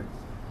to be hard.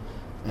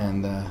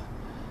 And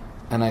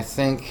I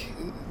think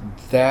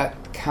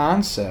that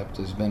concept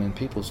has been in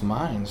people's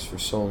minds for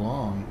so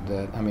long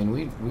that, I mean,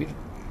 we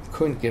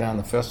couldn't get on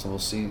the festival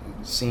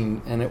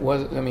scene, and it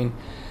was, I mean,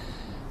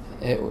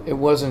 it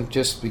wasn't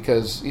just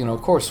because, you know,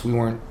 of course we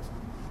weren't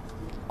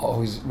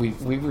always,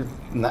 we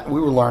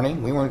were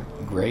learning, we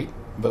weren't great,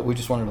 but we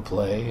just wanted to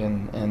play,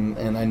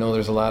 and I know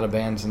there's a lot of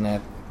bands in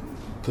that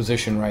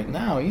position right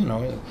now, you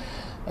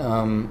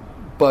know,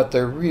 but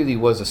there really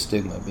was a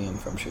stigma being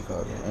from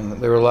Chicago,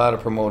 and there were a lot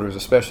of promoters,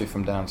 especially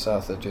from down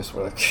south, that just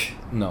were like,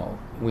 no,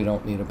 we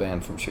don't need a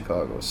band from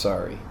Chicago,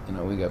 sorry, you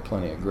know, we got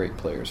plenty of great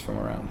players from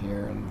around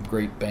here, and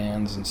great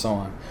bands, and so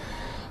on.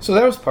 So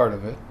that was part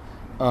of it,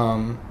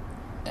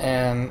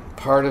 and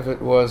part of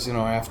it was, you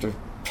know, after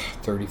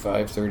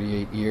 35,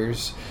 38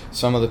 years,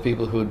 some of the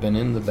people who had been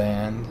in the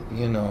band,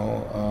 you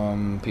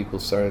know, people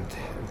started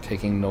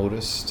taking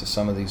notice to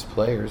some of these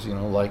players, you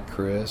know, like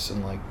Chris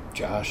and like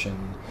Josh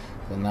in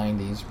the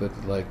 90s, but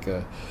like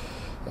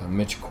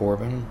Mitch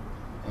Corbin,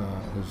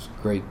 who's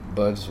great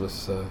buds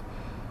with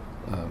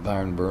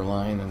Byron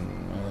Berline,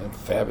 and a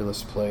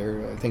fabulous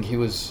player. I think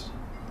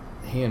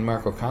he and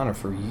Mark O'Connor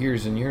for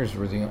years and years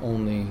were the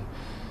only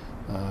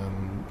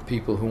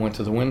people who went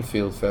to the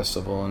Winfield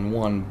Festival and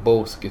won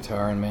both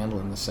guitar and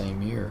mandolin the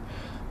same year.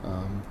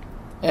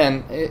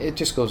 And it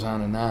just goes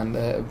on and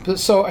on.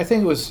 So I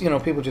think it was, you know,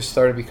 people just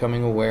started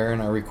becoming aware,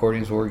 and our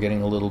recordings were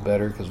getting a little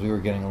better because we were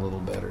getting a little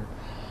better.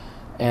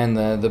 And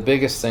the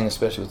biggest thing,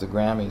 especially with the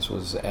Grammys,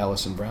 was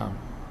Allison Brown.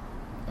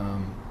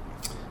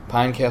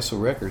 Pine Castle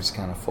Records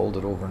kind of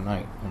folded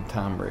overnight when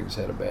Tom Briggs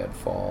had a bad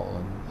fall,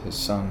 and his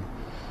son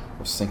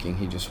was thinking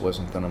he just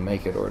wasn't going to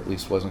make it, or at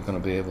least wasn't going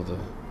to be able to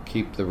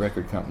keep the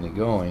record company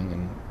going,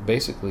 and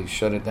basically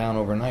shut it down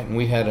overnight. And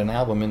we had an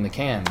album in the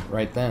can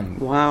right then.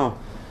 Wow.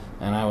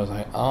 And I was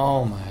like,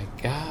 oh my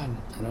God,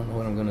 I don't know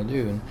what I'm going to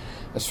do. And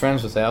I was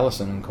friends with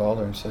Allison and called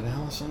her and said,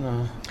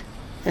 Allison.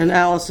 And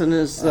Allison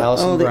is the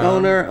Allison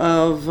owner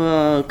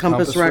of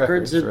Compass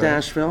Records at right.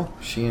 Nashville.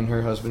 She and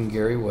her husband,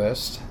 Gary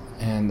West.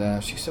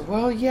 And she said,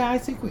 well, yeah, I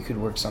think we could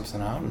work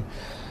something out. And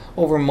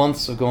over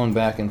months of going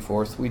back and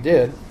forth, we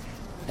did.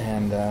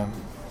 And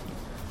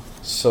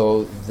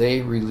so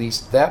they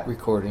released that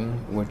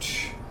recording,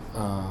 which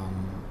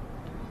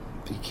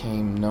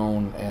became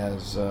known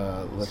as,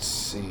 let's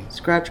see.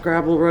 Scratch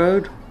Gravel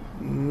Road?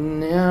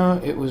 No,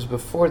 it was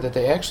before that.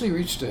 They actually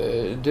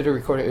did a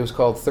recording. It was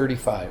called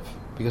 35,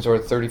 because of our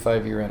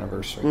 35-year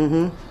anniversary.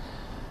 Mm-hmm.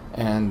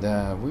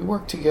 And we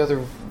worked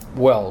together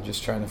well,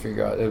 just trying to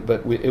figure out,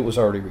 but it was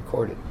already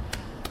recorded.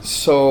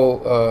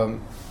 So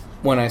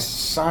when I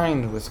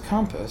signed with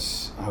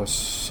Compass, I was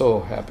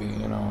so happy,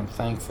 and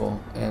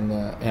thankful.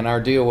 And our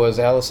deal was,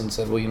 Allison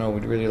said, well,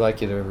 we'd really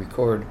like you to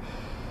record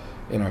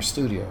in our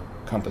studio,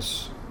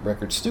 Compass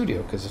Record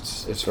Studio, because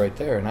it's right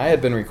there. And I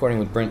had been recording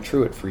with Brent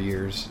Truitt for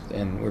years,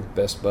 and we're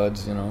best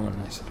buds, and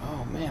I said,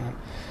 oh man,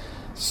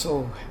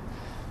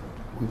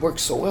 we work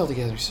so well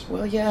together. He said,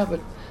 well, yeah,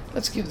 but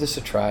let's give this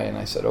a try. And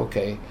I said,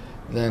 okay,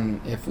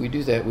 then if we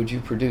do that, would you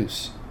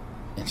produce?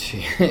 And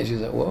she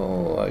said,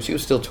 whoa. She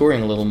was still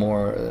touring a little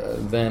more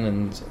then,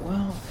 and said,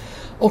 well,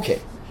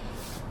 okay.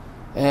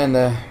 And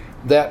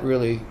that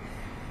really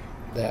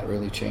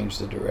changed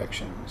the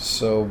direction.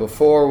 So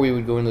before we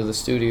would go into the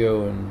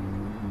studio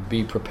and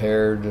be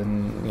prepared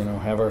and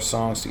have our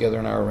songs together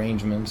and our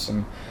arrangements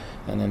and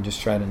then just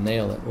try to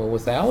nail it. Well,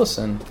 with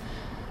Allison,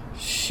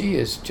 she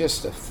is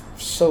just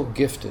so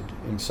gifted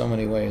in so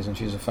many ways, and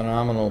she's a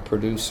phenomenal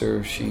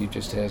producer. She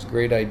just has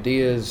great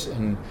ideas,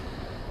 and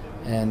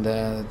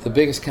the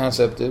biggest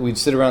concept, we'd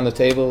sit around the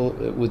table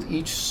with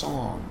each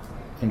song,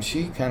 and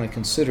she kind of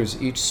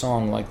considers each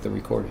song like the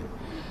recording.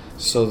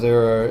 So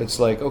it's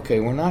like, okay,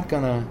 we're not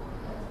gonna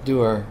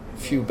do our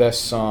few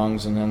best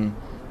songs and then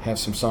have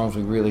some songs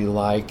we really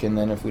like, and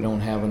then if we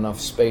don't have enough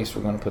space,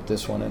 we're gonna put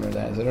this one in or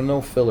that. There are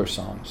no filler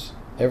songs.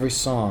 Every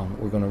song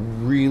we're gonna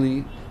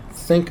really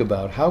think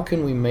about, how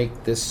can we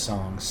make this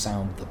song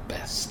sound the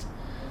best,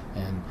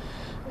 and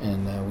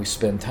we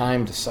spend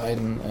time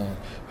deciding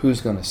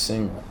who's going to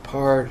sing what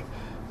part,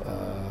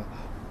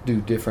 do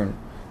different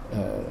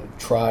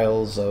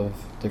trials of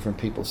different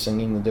people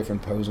singing the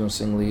different parts, who's going to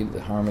sing lead,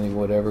 the harmony,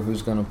 whatever,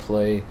 who's going to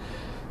play,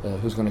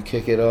 who's going to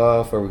kick it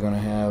off, are we going to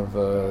have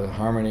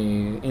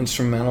harmony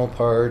instrumental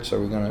parts, are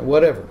we going to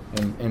whatever,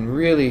 and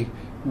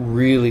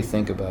really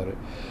think about it.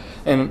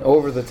 And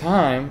over the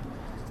time,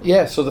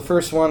 so the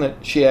first one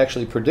that she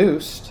actually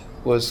produced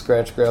was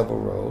Scratch Gravel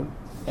Road,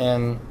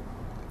 and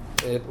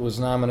it was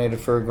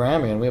nominated for a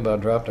Grammy, and we about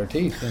dropped our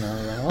teeth, Like,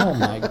 oh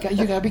my God,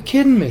 you gotta be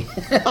kidding me.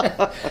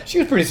 She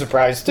was pretty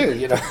surprised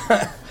too,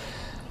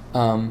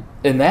 And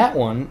that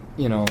one,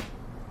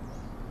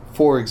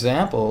 for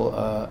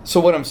example,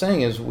 so what I'm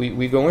saying is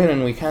we go in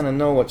and we kind of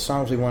know what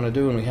songs we want to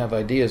do, and we have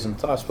ideas and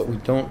thoughts, but we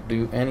don't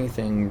do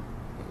anything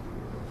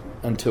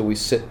until we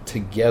sit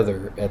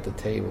together at the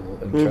table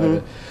and try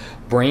to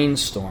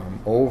brainstorm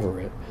over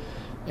it.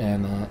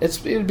 And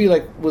it'd be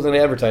like with an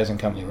advertising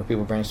company where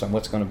people brainstorm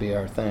what's going to be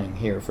our thing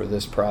here for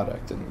this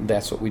product, and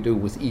that's what we do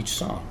with each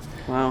song.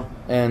 Wow.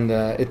 And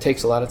it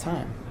takes a lot of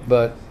time,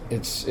 but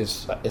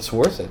it's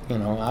worth it,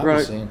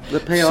 obviously. Right. The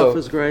payoff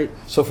is great.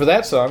 So for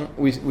that song,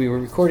 we were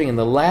recording, and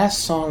the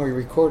last song we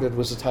recorded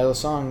was the title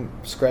song,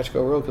 Scratch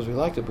Go Road, because we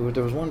liked it, but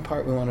there was one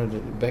part we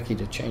wanted Becky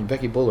to change.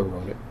 Becky Buller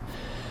wrote it.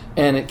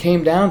 And it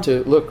came down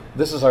to, look,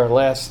 this is our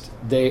last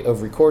day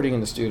of recording in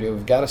the studio.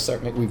 We've got to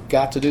start. We've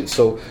got to do.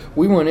 So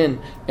we went in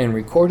and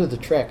recorded the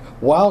track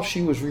while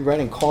she was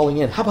rewriting, calling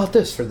in. How about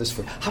this for this?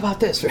 How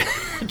about this?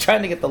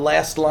 Trying to get the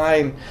last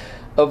line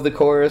of the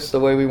chorus the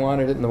way we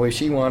wanted it and the way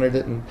she wanted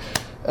it,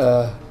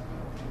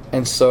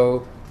 and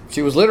so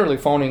she was literally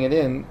phoning it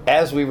in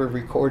as we were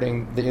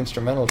recording the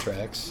instrumental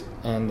tracks.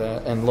 And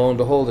lo and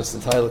behold, it's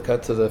the title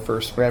cut to the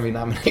first Grammy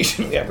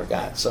nomination we ever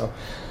got. So.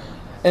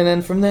 And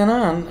then from then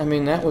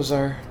on, that was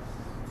our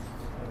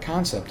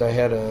concept. I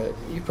had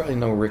you probably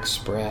know Rick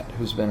Spratt,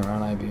 who's been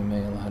around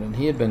IBMA a lot, and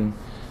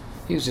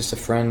he was just a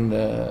friend.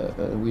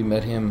 We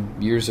met him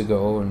years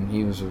ago, and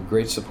he was a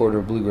great supporter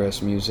of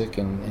bluegrass music,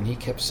 and he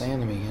kept saying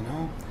to me,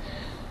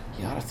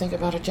 you ought to think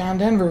about a John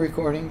Denver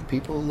recording.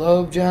 People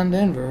love John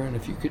Denver, and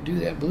if you could do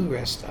that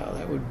bluegrass style,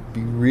 that would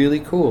be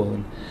really cool.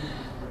 And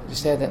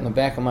just had that in the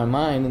back of my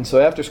mind. And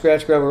so after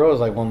Scratch Gravel Road, I was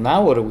like, well,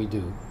 now what do we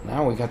do?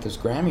 Now we got this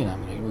Grammy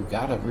nominated. We've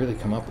got to really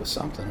come up with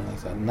something. And I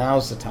thought,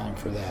 now's the time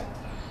for that.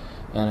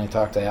 And I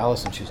talked to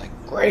Allison. She was like,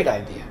 great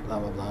idea, blah,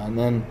 blah, blah. And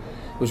then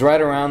it was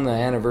right around the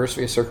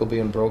anniversary of Circle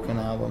Being Broken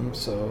album.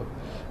 So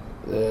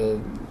we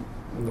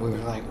were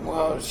like,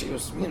 well, she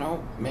was,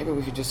 maybe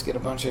we could just get a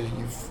bunch of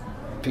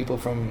people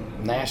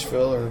from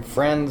Nashville or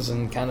friends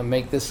and kind of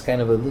make this kind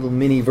of a little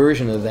mini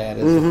version of that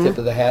as the tip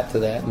of the hat to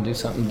that, and do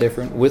something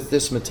different with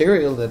this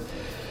material that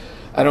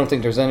I don't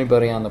think there's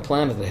anybody on the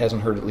planet that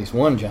hasn't heard at least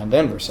one John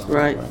Denver song.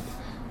 Right.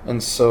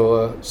 And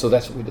so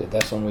that's what we did.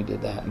 That's when we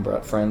did that and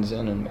brought friends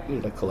in and made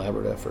it a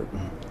collaborative effort.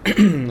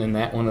 And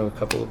that won a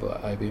couple of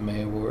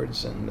IBMA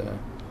awards. And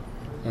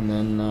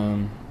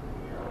then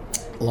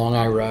Long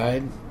I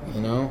Ride,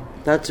 you know.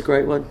 That's a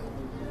great one.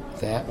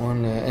 That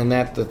one, and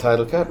the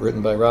title cut,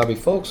 written by Robbie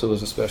Folks, who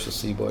was a Special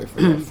C boy for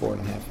about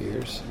 4.5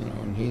 years, you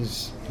know, and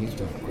he's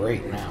doing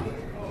great now.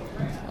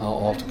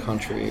 Alt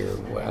country,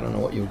 or I don't know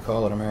what you would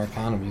call it,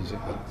 Americana music.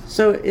 But.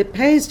 So it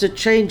pays to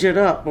change it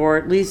up, or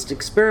at least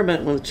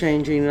experiment with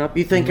changing it up.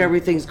 You think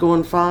everything's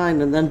going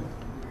fine, and then,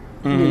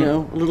 you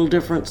know, a little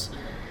difference.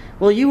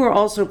 Well, you were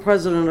also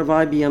president of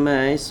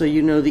IBMA, so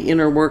you know the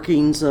inner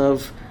workings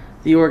of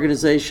the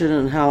organization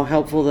and how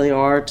helpful they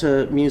are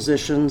to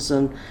musicians.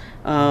 And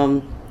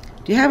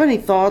do you have any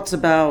thoughts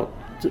about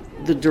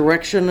the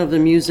direction of the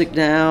music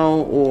now,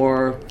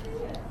 or?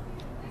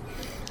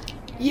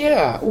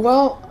 Yeah,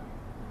 well,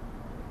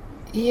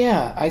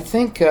 yeah, I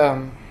think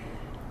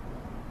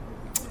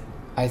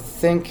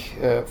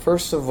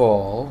first of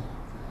all,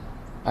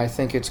 I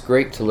think it's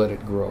great to let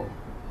it grow,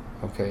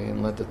 okay,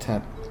 and let the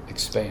tent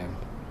expand.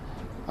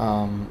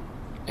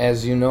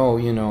 As you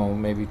know,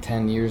 maybe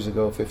 10 years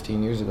ago,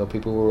 15 years ago,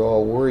 people were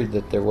all worried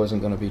that there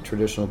wasn't going to be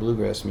traditional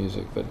bluegrass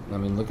music. But, I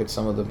mean, look at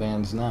some of the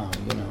bands now,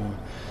 you know.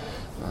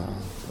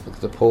 Look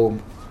at the Poe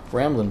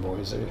Ramblin'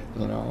 Boys,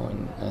 you know,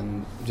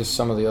 and just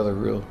some of the other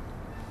real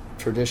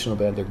traditional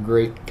bands. They're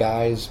great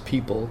guys,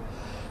 people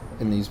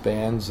in these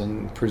bands,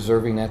 and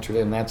preserving that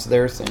tradition, and that's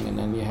their thing. And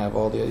then you have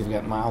you've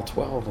got Mile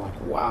 12,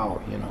 like,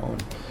 wow, you know,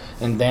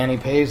 and Danny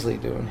Paisley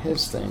doing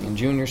his thing, and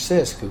Junior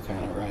Sisk, who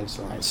kind of rides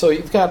the line. So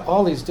you've got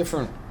all these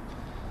different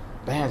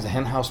bands, the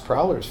Hen House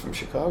Prowlers from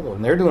Chicago,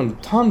 and they're doing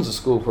tons of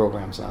school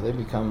programs now. They've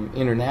become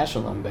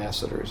international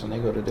ambassadors, and they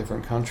go to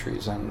different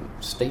countries on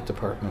State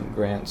Department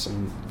grants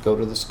and go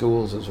to the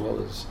schools as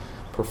well as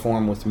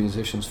perform with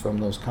musicians from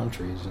those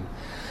countries. And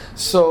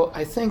so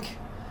I think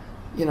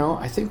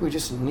we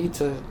just need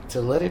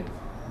to let it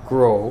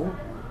grow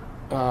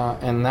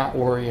and not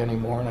worry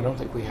anymore, and I don't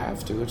think we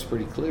have to. It's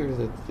pretty clear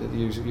that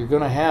you're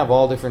going to have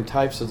all different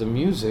types of the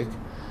music,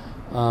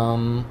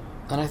 and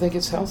I think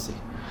it's healthy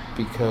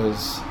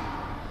because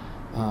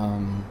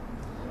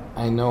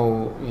I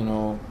know, you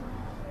know,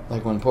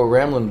 like when Poe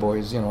Ramblin'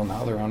 Boys, you know,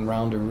 now they're on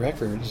Rounder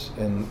Records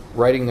and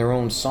writing their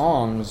own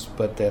songs,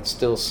 but that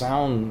still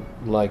sound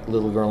like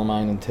Little Girl of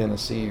Mine in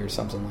Tennessee or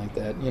something like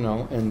that, you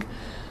know, and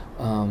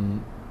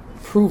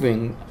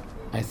proving,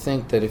 I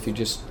think, that if you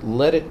just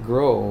let it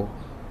grow,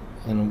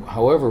 in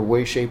however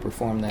way, shape, or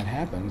form that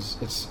happens,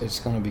 it's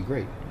going to be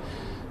great.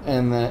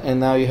 And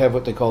now you have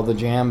what they call the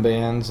jam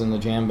bands and the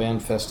jam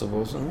band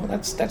festivals, and well,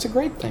 that's a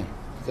great thing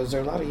because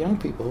there are a lot of young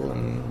people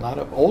and a lot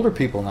of older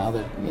people now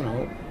that, you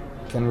know,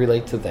 can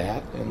relate to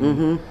that.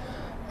 And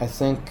I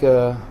think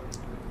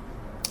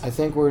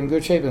we're in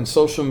good shape. And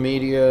social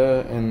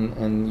media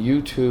and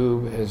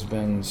YouTube has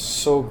been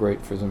so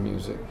great for the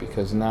music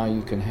because now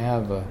you can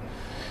have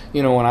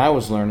you know, when I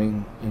was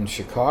learning in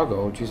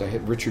Chicago, I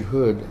had Richard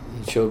Hood.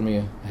 He showed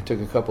me, I took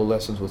a couple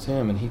lessons with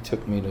him, and he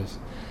took me to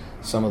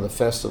some of the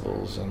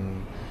festivals,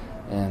 and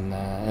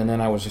then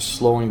I was just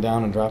slowing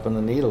down and dropping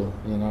the needle,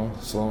 you know,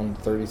 slowing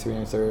 33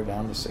 1/3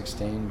 down to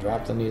 16,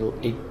 drop the needle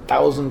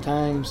 8,000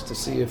 times to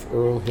see if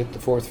Earl hit the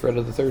 4th fret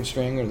of the 3rd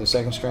string or the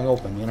 2nd string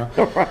open, you know.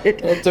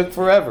 Right. And it took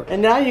forever.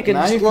 And now you can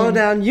slow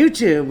down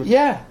YouTube.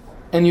 Yeah.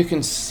 And you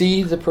can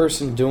see the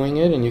person doing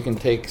it, and you can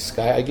take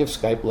Skype. I give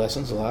Skype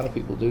lessons. A lot of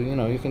people do. You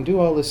know, you can do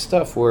all this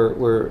stuff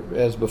where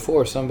as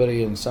before,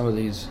 somebody in some of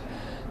these,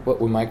 what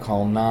we might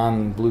call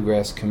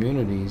non-bluegrass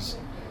communities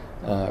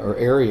or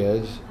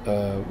areas,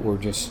 were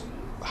just,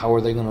 how are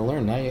they going to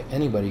learn? Now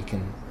anybody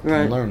can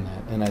learn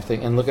that. And I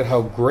think, and look at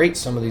how great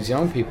some of these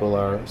young people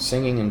are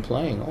singing and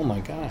playing. Oh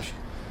my gosh.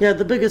 Yeah,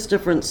 the biggest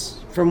difference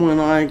from when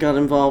I got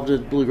involved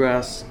in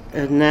bluegrass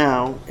and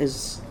now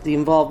is the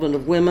involvement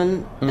of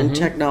women and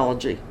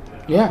technology.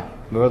 Yeah,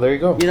 well, there you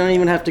go. You don't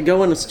even have to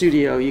go in a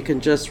studio. You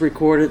can just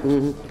record it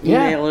and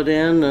email it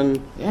in,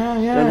 and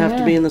don't have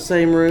to be in the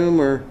same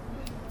room. Or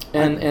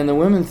and the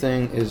women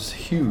thing is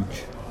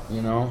huge.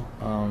 You know,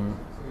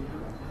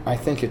 I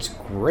think it's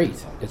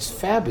great. It's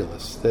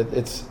fabulous that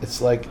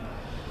it's like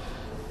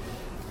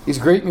these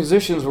great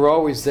musicians were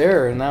always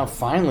there, and now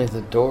finally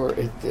the door.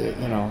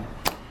 You know.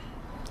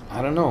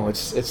 I don't know.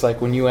 It's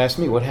like when you ask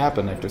me what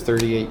happened after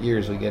 38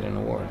 years we get an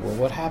award. Well,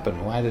 what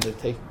happened? Why did it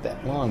take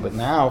that long? But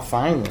now,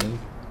 finally,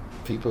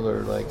 people are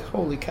like,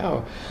 holy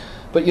cow.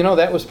 But, you know,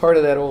 that was part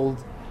of that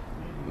old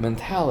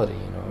mentality,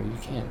 you know. You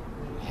can't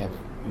have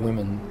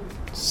women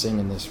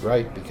singing this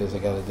right because they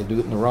do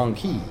it in the wrong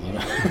key, you know.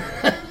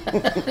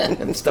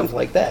 And stuff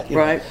like that.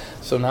 Right. Know?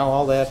 So now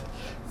all that,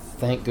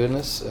 thank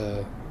goodness,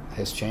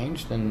 has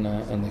changed, and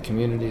the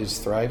community is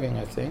thriving,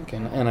 I think,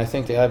 and I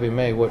think the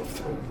IBMA,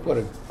 what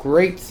a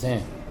great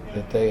thing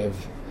that they have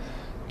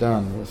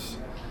done with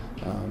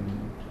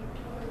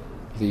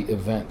the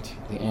event,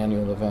 the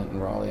annual event in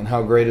Raleigh, and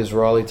how great is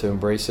Raleigh to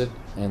embrace it,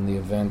 and the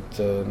event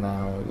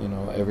now, you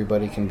know,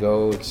 everybody can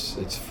go,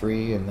 it's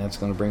free, and that's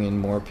going to bring in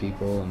more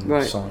people, and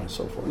so on and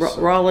so forth.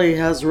 Raleigh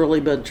has really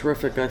been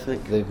terrific, I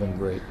think. They've been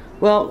great.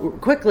 Well,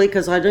 quickly,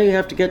 because I know you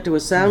have to get to a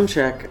sound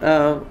check.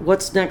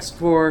 What's next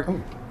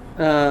for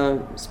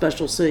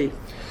Special C?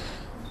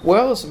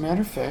 Well, as a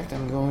matter of fact,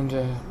 I'm going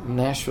to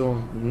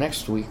Nashville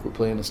next week. We're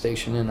playing the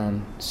Station Inn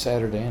on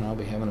Saturday, and I'll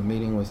be having a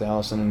meeting with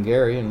Allison and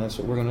Gary, and that's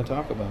what we're going to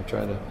talk about.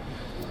 Try to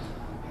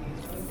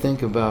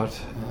think about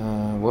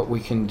what we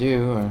can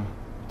do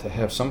to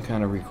have some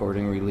kind of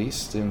recording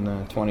released in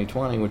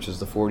 2020, which is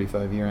the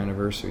 45-year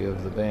anniversary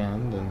of the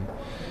band. And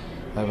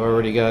I've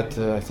already got,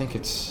 I think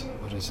it's,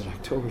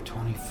 October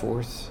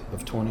 24th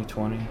of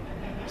 2020,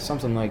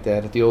 something like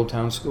that, at the Old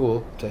Town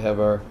School to have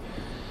our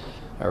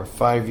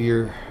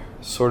 5-year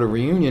sort of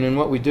reunion. And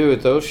what we do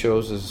at those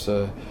shows is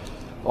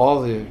all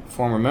the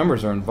former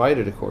members are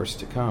invited, of course,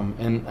 to come.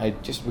 And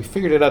we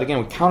figured it out again.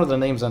 We counted the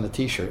names on the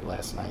T-shirt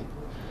last night.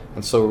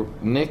 And so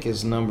Nick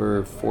is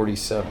number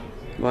 47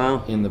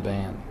 in the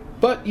band.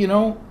 But,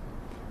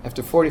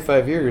 after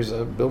 45 years,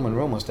 Bill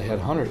Monroe must have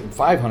had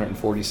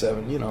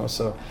 547,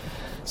 so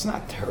it's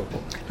not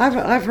terrible.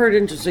 I've heard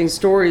interesting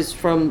stories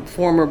from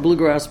former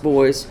bluegrass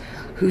boys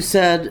who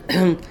said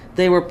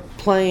they were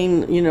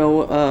playing,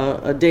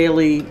 a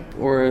daily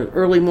or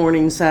early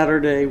morning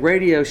Saturday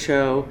radio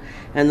show,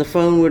 and the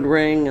phone would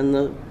ring, and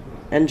the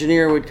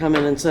engineer would come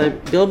in and say,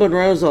 Bill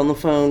Monroe's on the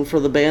phone for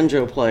the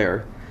banjo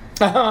player.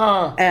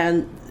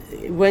 And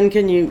when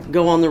can you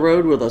go on the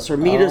road with us or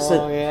meet us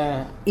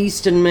at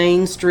East and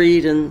Main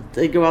Street? And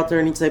they'd go out there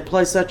and he'd say,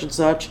 play such and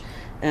such.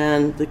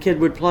 And the kid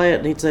would play it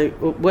and he'd say,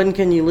 well, when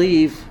can you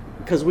leave?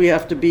 Because we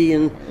have to be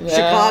in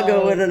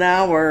Chicago in an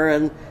hour.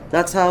 And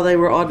that's how they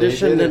were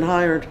auditioned and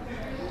hired.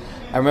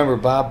 I remember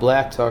Bob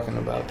Black talking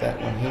about that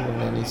when he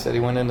went in. He said he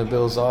went into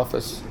Bill's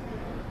office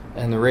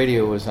and the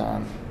radio was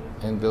on.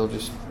 And Bill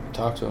just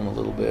talked to him a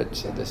little bit,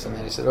 said this and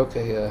that. He said,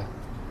 okay,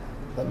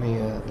 let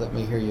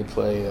me hear you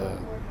play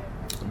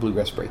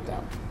Bluegrass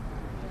Breakdown.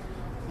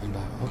 And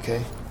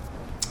okay,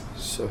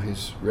 so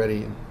he's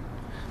ready, and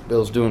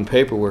Bill's doing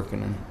paperwork,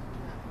 and I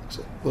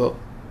said, well,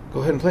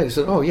 go ahead and play it. He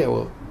said, oh yeah,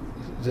 well,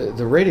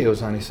 the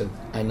radio's on. He said,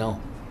 I know.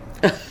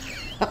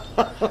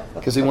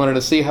 Because he wanted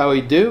to see how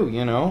he'd do,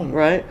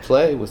 right?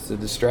 Play with the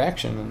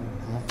distraction,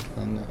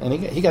 and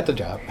he got the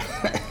job.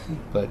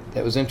 But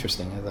that was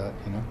interesting, I thought,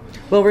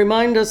 Well,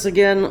 remind us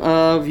again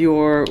of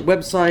your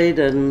website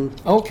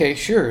and... Okay,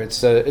 sure.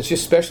 It's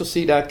just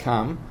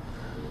specialc.com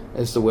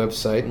is the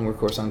website, and we're, of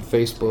course, on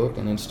Facebook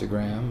and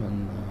Instagram,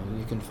 and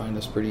you can find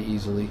us pretty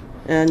easily.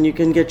 And you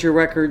can get your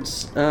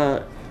records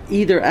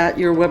either at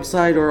your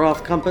website or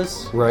off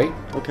Compass? Right.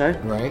 Okay.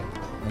 Right.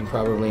 And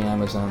probably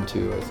Amazon,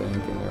 too, I think,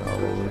 and they're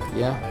all over.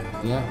 Yeah.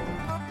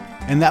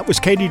 And that was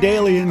Katie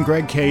Daly and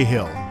Greg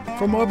Cahill.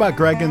 For more about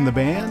Greg and the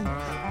band,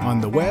 on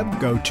the web,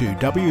 go to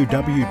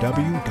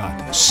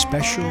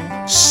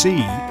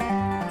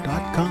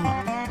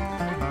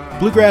www.specialc.com.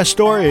 Bluegrass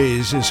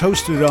Stories is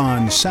hosted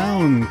on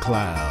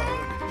SoundCloud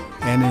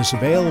and is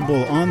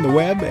available on the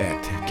web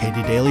at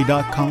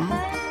katiedaly.com,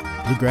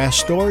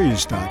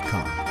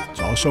 bluegrassstories.com.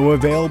 It's also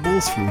available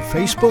through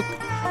Facebook,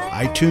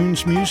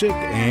 iTunes Music,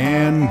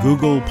 and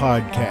Google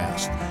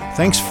Podcast.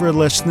 Thanks for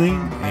listening,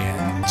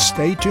 and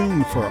stay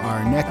tuned for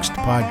our next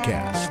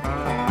podcast.